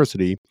 Louis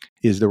University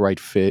is the right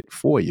fit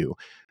for you.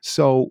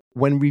 So,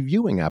 when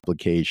reviewing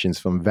applications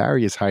from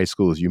various high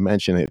schools, you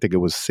mentioned, I think it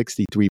was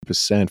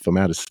 63% from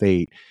out of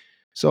state.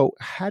 So,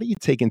 how do you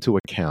take into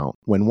account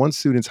when one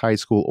student's high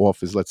school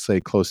offers, let's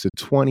say, close to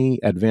 20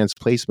 advanced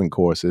placement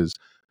courses,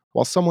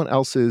 while someone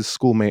else's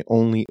school may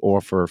only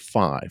offer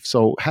five?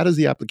 So, how does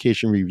the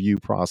application review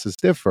process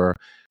differ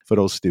for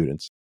those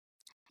students?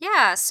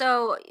 Yeah,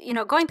 so,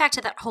 going back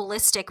to that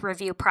holistic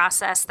review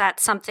process,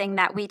 that's something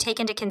that we take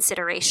into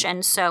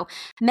consideration. So,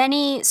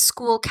 many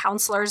school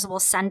counselors will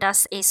send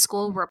us a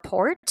school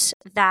report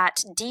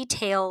that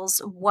details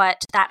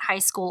what that high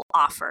school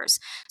offers.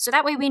 So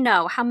that way we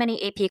know how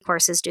many AP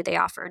courses do they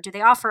offer? Do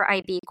they offer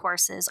IB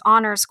courses,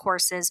 honors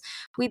courses?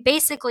 We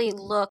basically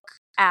look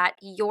at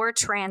your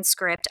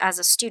transcript as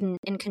a student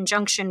in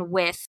conjunction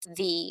with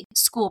the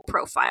school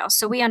profile.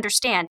 So we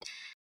understand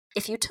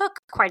if you took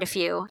quite a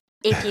few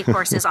AP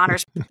courses,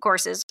 honors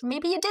courses,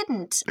 maybe you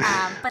didn't.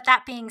 But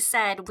that being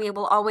said, we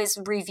will always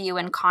review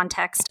in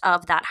context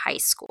of that high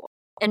school.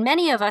 And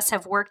many of us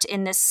have worked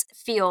in this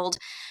field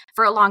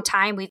for a long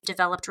time. We've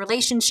developed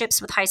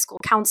relationships with high school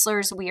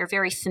counselors. We are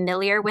very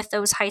familiar with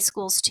those high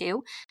schools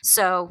too.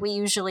 So we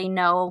usually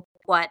know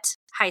what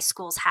high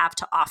schools have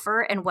to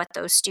offer and what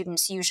those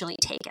students usually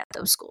take at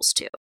those schools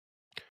too.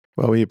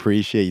 Well, we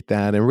appreciate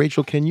that. And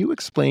Rachel, can you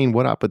explain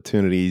what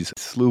opportunities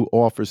SLU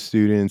offers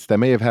students that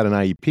may have had an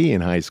IEP in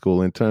high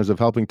school in terms of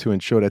helping to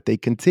ensure that they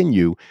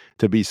continue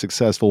to be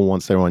successful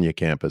once they're on your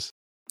campus?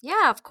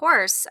 Yeah, of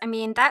course. I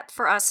mean, that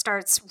for us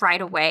starts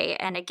right away.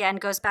 And again,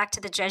 goes back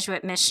to the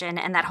Jesuit mission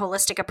and that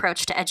holistic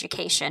approach to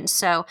education.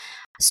 So,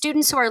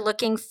 students who are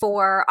looking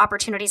for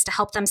opportunities to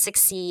help them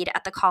succeed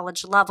at the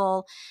college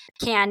level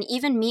can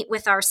even meet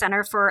with our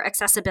Center for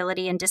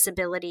Accessibility and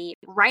Disability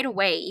right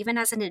away, even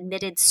as an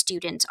admitted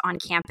student on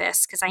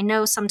campus. Because I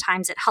know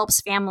sometimes it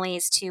helps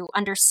families to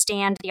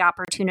understand the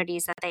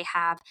opportunities that they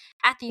have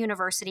at the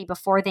university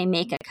before they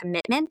make a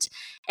commitment.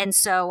 And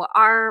so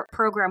our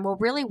program will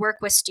really work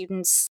with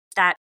students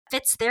that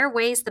fits their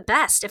ways the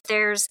best. If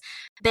there's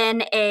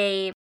been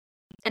a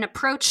an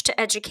approach to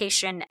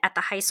education at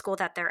the high school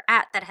that they're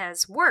at that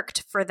has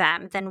worked for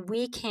them, then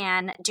we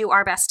can do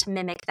our best to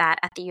mimic that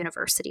at the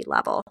university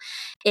level.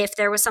 If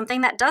there was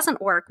something that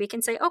doesn't work, we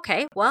can say,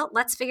 okay, well,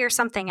 let's figure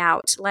something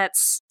out.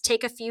 Let's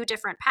take a few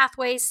different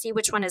pathways, see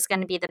which one is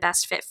going to be the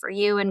best fit for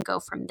you, and go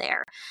from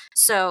there.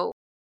 So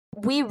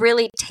we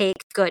really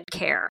take good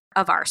care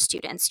of our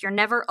students. You're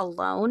never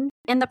alone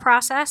in the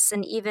process.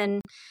 And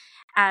even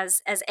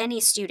as any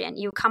student,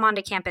 you come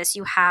onto campus,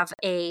 you have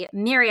a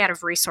myriad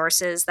of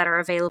resources that are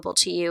available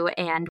to you,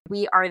 and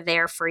we are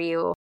there for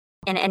you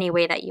in any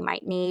way that you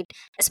might need,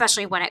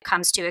 especially when it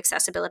comes to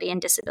accessibility and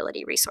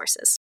disability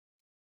resources.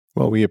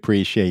 Well, we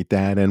appreciate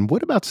that. And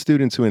what about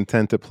students who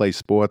intend to play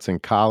sports in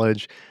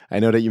college? I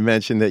know that you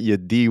mentioned that you're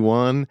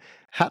D1.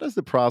 How does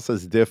the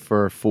process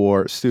differ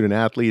for student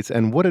athletes?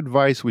 And what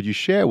advice would you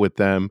share with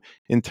them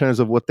in terms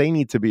of what they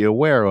need to be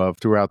aware of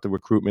throughout the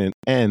recruitment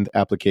and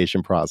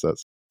application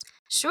process?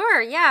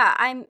 Sure,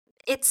 yeah.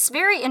 It's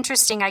very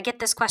interesting. I get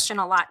this question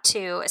a lot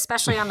too,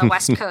 especially on the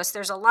West Coast.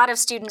 There's a lot of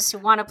students who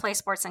want to play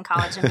sports in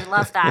college, and we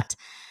love that.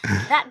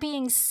 That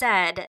being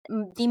said,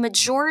 the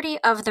majority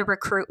of the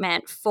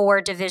recruitment for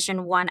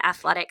Division 1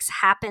 athletics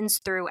happens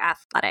through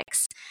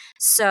athletics.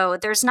 So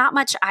there's not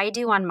much I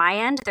do on my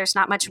end. There's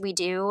not much we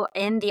do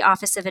in the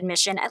Office of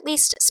Admission, at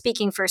least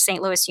speaking for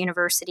St. Louis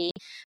University,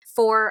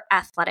 for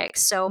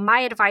athletics. So my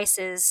advice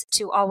is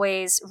to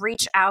always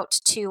reach out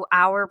to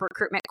our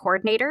recruitment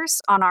coordinators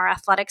on our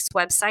athletics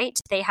website.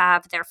 They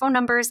have their phone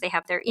numbers, they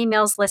have their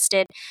emails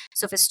listed.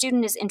 So if a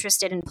student is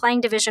interested in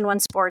playing Division 1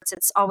 sports,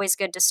 it's always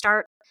good to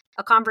start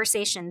a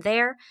conversation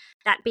there.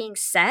 That being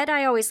said,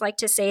 I always like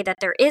to say that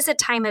there is a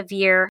time of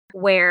year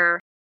where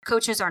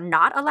coaches are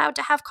not allowed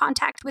to have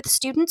contact with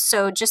students.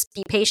 So just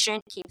be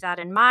patient, keep that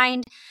in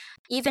mind.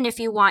 Even if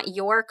you want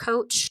your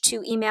coach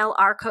to email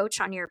our coach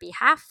on your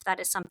behalf, that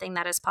is something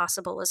that is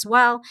possible as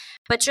well.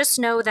 But just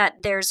know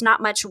that there's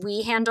not much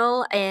we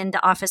handle in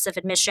the Office of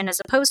Admission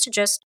as opposed to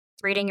just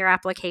reading your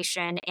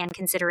application and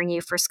considering you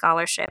for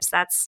scholarships.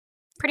 That's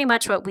pretty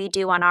much what we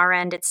do on our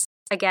end. It's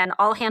again,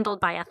 all handled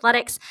by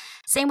athletics.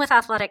 Same with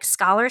athletic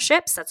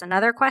scholarships. That's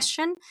another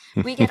question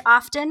we get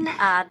often.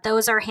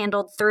 Those are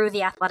handled through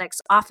the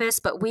athletics office,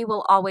 but we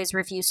will always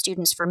review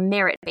students for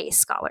merit-based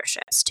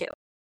scholarships too.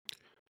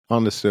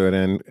 Understood.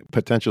 And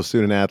potential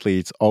student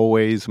athletes,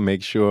 always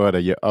make sure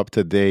that you're up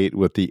to date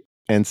with the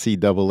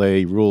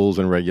NCAA rules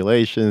and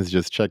regulations.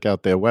 Just check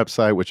out their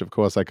website, which of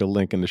course I could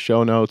link in the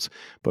show notes,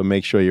 but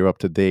make sure you're up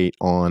to date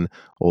on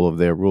all of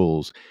their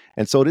rules.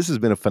 And so this has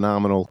been a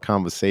phenomenal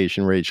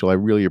conversation, Rachel. I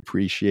really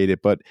appreciate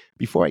it. But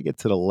before I get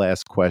to the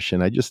last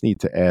question, I just need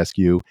to ask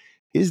you,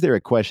 is there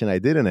a question I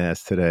didn't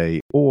ask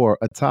today or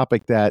a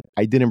topic that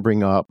I didn't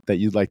bring up that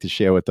you'd like to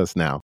share with us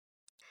now?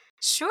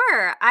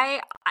 Sure. I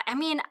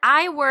mean,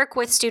 I work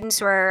with students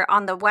who are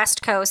on the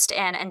West Coast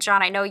and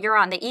John, I know you're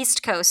on the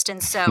East Coast,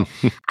 and so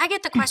I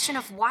get the question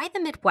of why the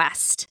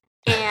Midwest?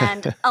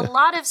 And a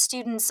lot of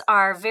students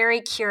are very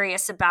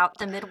curious about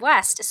the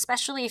Midwest,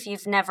 especially if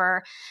you've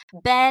never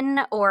been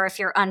or if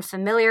you're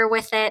unfamiliar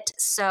with it.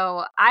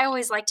 So I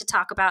always like to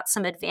talk about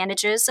some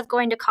advantages of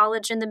going to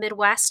college in the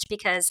Midwest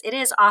because it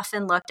is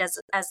often looked as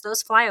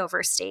those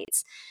flyover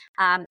states.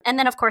 And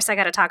then, of course, I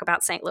got to talk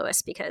about St.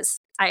 Louis because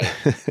I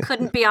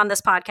couldn't be on this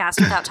podcast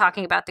without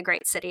talking about the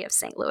great city of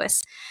St.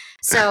 Louis.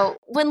 So,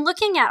 when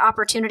looking at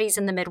opportunities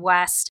in the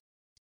Midwest,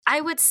 I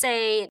would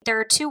say there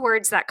are two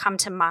words that come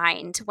to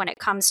mind when it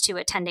comes to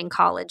attending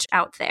college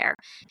out there.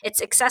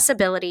 It's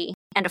accessibility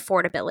and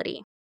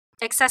affordability.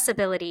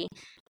 Accessibility,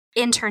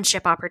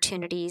 internship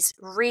opportunities,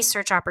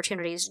 research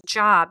opportunities,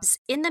 jobs.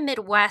 In the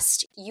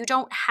Midwest, you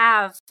don't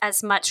have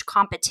as much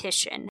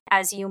competition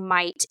as you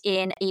might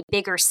in a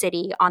bigger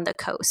city on the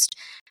coast.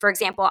 For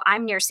example,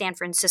 I'm near San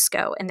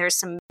Francisco, and there's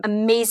some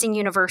amazing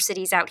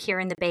universities out here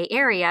in the Bay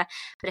Area.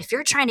 But if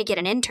you're trying to get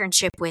an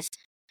internship with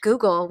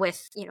Google,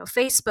 with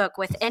Facebook,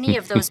 with any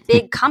of those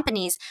big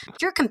companies,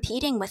 you're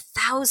competing with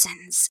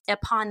thousands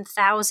upon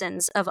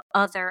thousands of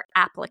other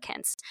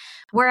applicants.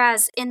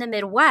 Whereas in the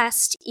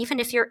Midwest,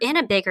 even if you're in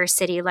a bigger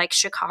city like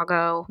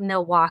Chicago,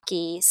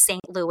 Milwaukee,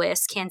 St.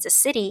 Louis, Kansas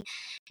City,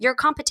 your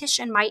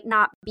competition might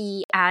not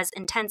be as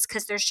intense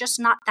because there's just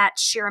not that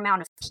sheer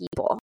amount of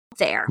people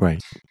there. Right.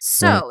 Right.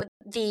 So,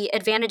 the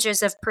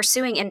advantages of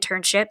pursuing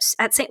internships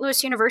at St.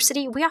 Louis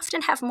University, we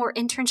often have more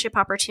internship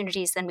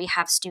opportunities than we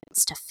have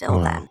students to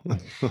fill them.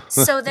 Wow.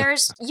 So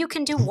you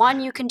can do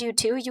one, you can do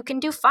two, you can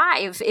do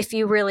five if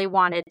you really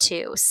wanted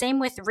to. Same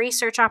with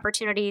research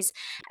opportunities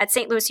at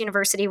St. Louis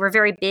University. We're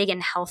very big in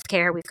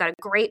healthcare. We've got a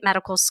great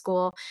medical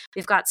school.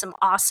 We've got some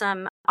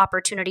awesome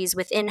opportunities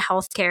within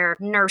healthcare,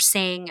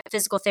 nursing,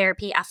 physical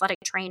therapy, athletic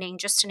training,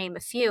 just to name a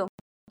few.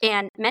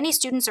 And many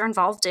students are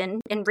involved in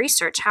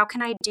research. How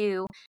can I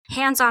do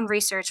hands-on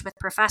research with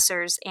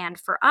professors? And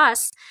for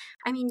us,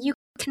 I mean, you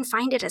can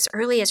find it as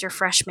early as your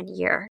freshman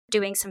year,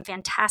 doing some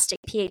fantastic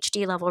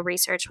PhD level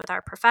research with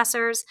our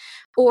professors,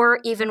 or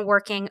even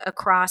working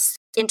across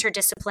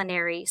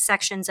interdisciplinary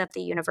sections of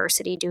the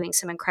university doing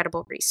some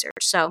incredible research.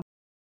 So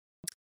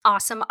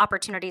awesome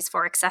opportunities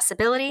for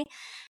accessibility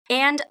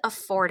and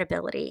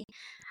affordability.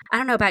 I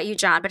don't know about you,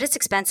 John, but it's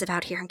expensive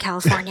out here in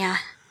California.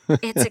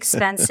 It's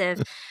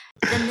expensive.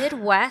 The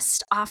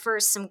Midwest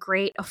offers some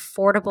great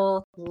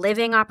affordable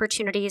living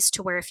opportunities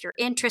to where if you're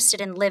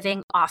interested in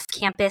living off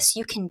campus,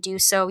 you can do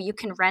so. You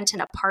can rent an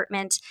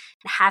apartment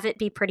and have it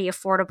be pretty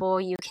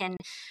affordable. You can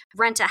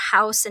rent a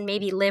house and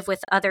maybe live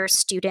with other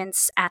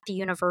students at the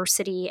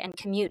university and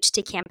commute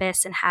to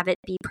campus and have it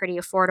be pretty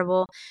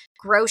affordable.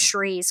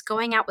 Groceries,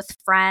 going out with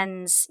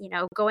friends,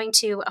 going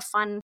to a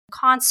fun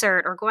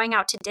concert or going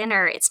out to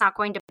dinner, it's not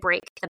going to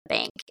break the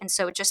bank. And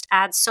so it just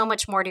adds so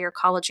much more to your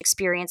college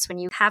experience when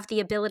you have the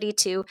ability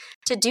to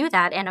do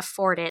that and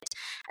afford it,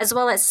 as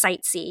well as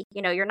sightsee.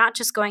 You're not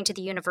just going to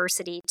the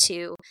university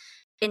to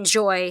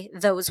enjoy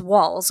those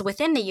walls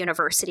within the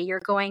university.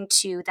 You're going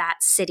to that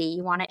city.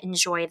 You want to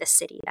enjoy the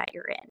city that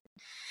you're in.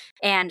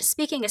 And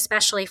speaking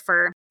especially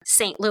for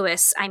St.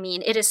 Louis, I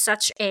mean, it is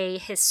such a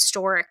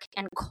historic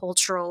and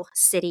cultural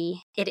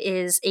city. It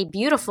is a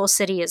beautiful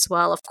city as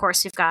well. Of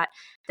course, you've got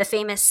the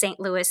famous St.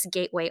 Louis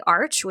Gateway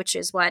Arch, which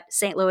is what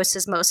St. Louis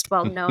is most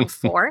well known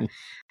for,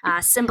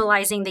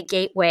 symbolizing the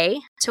gateway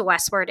to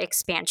westward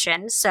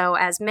expansion. So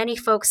as many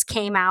folks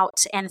came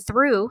out and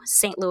through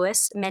St.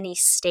 Louis, many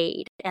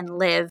stayed and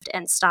lived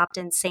and stopped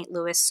in St.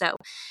 Louis. So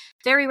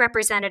very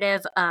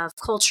representative of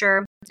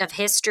culture, of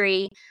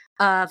history,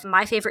 of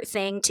my favorite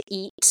thing to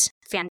eat.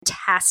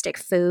 Fantastic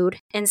food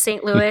in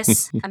St.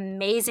 Louis,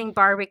 amazing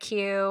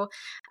barbecue,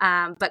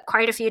 but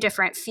quite a few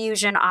different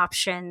fusion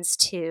options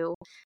too.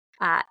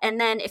 And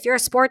then if you're a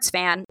sports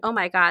fan, oh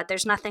my God,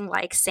 there's nothing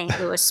like St.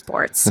 Louis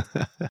sports.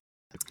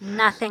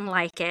 Nothing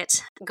like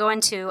it. Going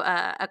to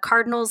a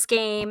Cardinals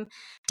game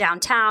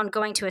downtown,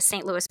 going to a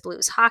St. Louis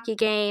Blues hockey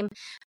game.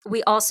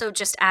 We also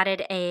just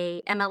added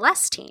a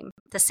MLS team,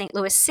 the St.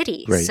 Louis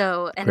City. Great.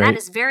 And Great. that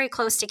is very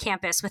close to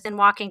campus within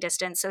walking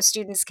distance. So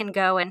students can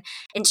go and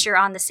cheer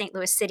on the St.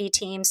 Louis City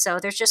team. So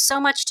there's just so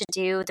much to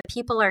do. The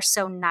people are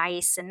so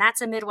nice. And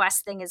that's a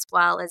Midwest thing as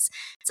well. It's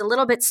a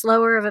little bit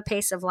slower of a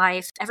pace of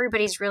life.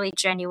 Everybody's really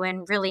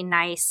genuine, really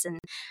nice. And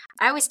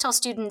I always tell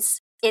students,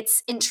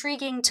 it's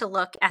intriguing to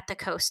look at the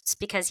coasts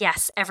because,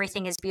 yes,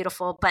 everything is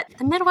beautiful, but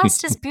the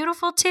Midwest is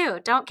beautiful too.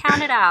 Don't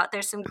count it out.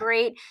 There's some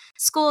great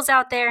schools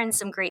out there and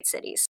some great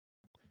cities.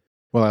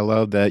 Well, I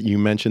love that you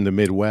mentioned the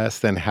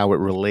Midwest and how it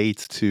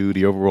relates to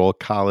the overall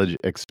college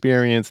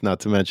experience, not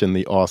to mention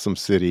the awesome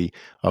city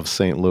of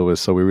St. Louis.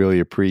 So we really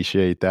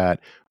appreciate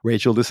that.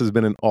 Rachel, this has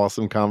been an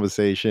awesome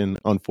conversation.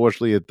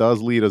 Unfortunately, it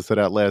does lead us to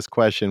that last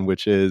question,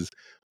 which is,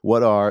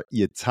 what are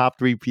your top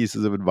 3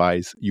 pieces of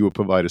advice you would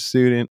provide a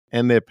student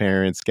and their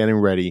parents getting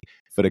ready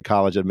for the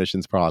college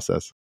admissions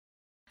process?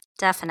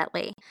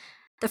 Definitely.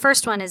 The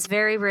first one is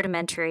very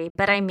rudimentary,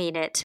 but I mean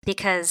it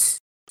because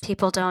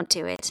people don't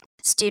do it.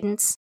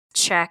 Students,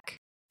 check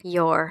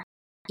your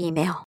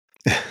email.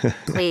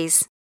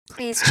 Please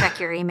check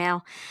your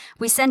email.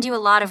 We send you a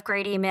lot of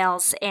great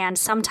emails, and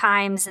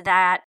sometimes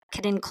that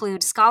can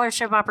include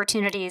scholarship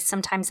opportunities.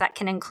 Sometimes that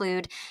can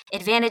include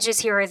advantages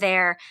here or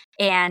there.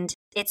 And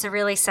it's a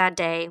really sad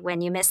day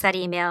when you miss that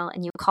email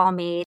and you call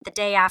me the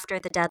day after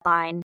the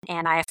deadline,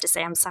 and I have to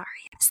say, I'm sorry,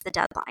 I missed the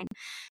deadline.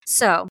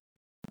 So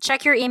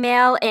check your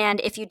email,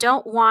 and if you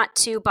don't want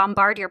to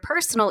bombard your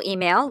personal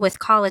email with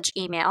college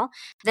email,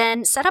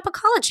 then set up a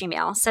college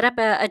email. Set up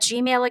a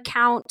Gmail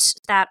account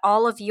that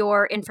all of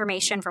your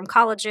information from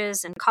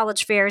colleges and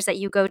college fairs that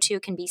you go to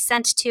can be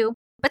sent to.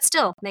 But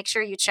still, make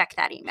sure you check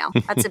that email.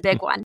 That's a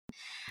big one.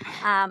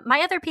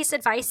 My other piece of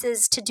advice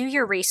is to do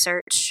your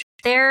research.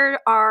 There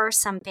are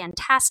some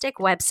fantastic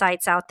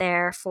websites out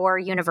there for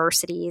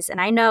universities,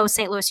 and I know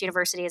St. Louis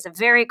University is a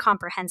very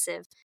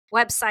comprehensive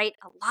website,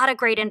 a lot of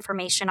great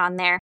information on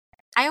there.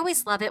 I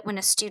always love it when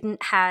a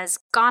student has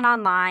gone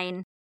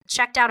online,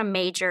 checked out a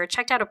major,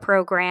 checked out a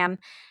program,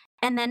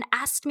 and then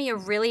asked me a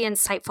really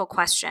insightful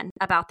question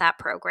about that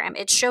program.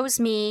 It shows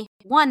me,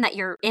 one, that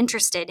you're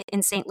interested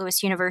in St.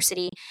 Louis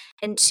University,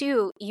 and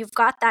two, you've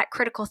got that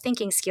critical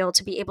thinking skill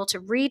to be able to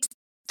read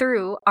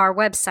through our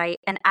website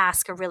and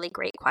ask a really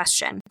great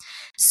question.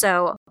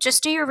 So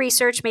just do your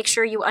research, make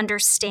sure you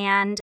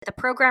understand the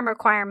program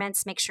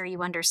requirements, make sure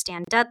you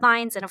understand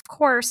deadlines, and of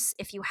course,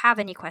 if you have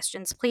any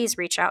questions, please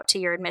reach out to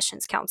your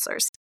admissions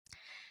counselors.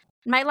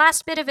 My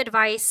last bit of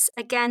advice,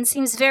 again,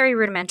 seems very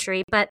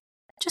rudimentary, but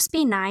just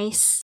be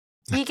nice.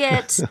 We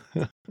get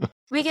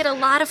a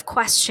lot of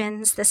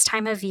questions this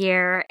time of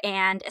year,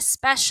 and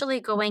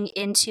especially going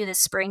into the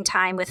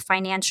springtime with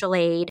financial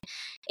aid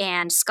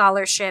and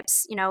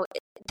scholarships,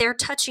 they're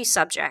touchy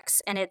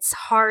subjects, and it's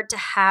hard to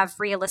have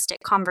realistic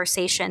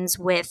conversations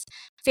with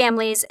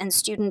families and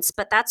students,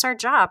 but that's our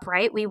job,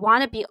 right? We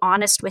want to be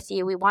honest with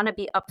you. We want to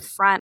be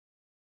upfront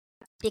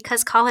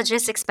because college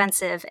is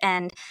expensive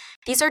and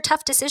these are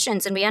tough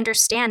decisions, and we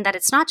understand that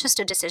it's not just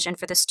a decision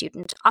for the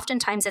student.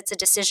 Oftentimes it's a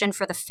decision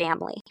for the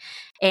family,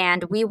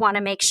 and we want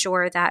to make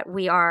sure that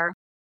we are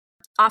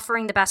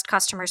offering the best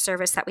customer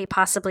service that we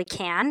possibly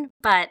can,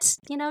 but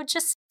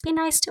just be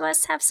nice to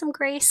us, have some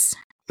grace.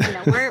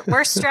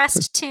 We're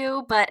stressed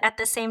too, but at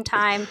the same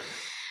time,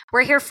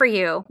 We're here for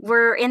you.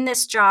 We're in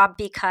this job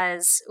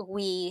because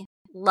we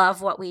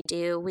love what we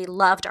do. We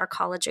loved our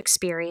college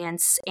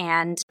experience.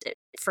 And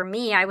for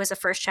me, I was a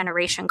first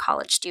generation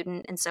college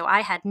student. And so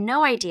I had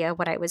no idea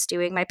what I was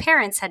doing. My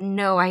parents had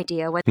no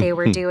idea what they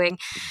were doing.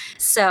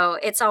 So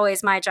it's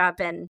always my job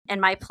and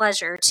my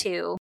pleasure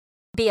to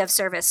be of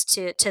service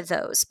to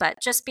those. But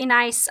just be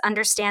nice,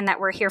 understand that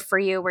we're here for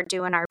you. We're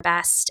doing our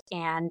best.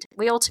 And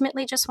we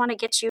ultimately just want to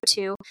get you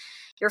to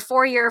your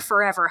 4-year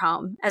forever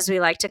home, as we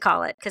like to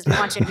call it, because we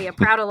want you to be a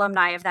proud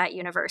alumni of that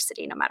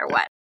university no matter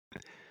what.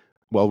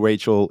 Well,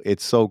 Rachel,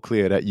 it's so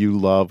clear that you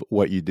love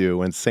what you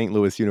do, and St.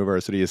 Louis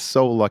University is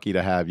so lucky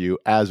to have you,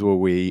 as were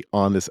we,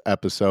 on this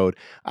episode.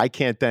 I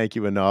can't thank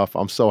you enough.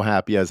 I'm so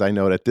happy, as I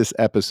know that this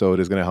episode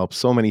is going to help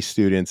so many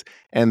students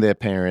and their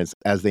parents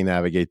as they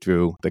navigate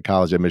through the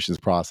college admissions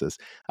process.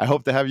 I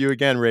hope to have you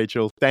again,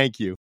 Rachel.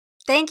 Thank you.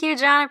 Thank you,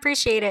 John. I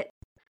appreciate it.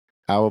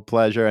 Our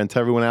pleasure. And to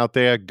everyone out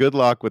there, good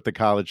luck with the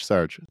college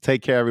search.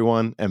 Take care,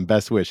 everyone, and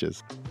best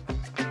wishes.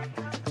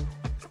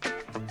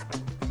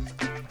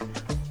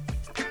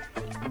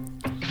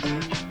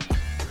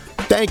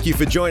 Thank you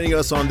for joining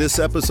us on this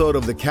episode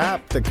of The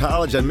CAP, the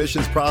College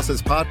Admissions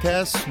Process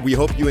Podcast. We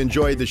hope you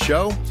enjoyed the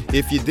show.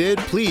 If you did,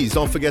 please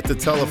don't forget to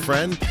tell a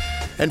friend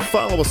and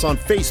follow us on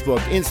Facebook,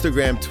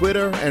 Instagram,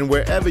 Twitter, and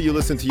wherever you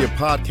listen to your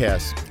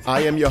podcasts.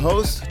 I am your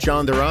host,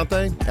 John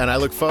Durante, and I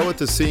look forward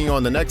to seeing you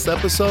on the next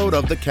episode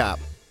of The CAP.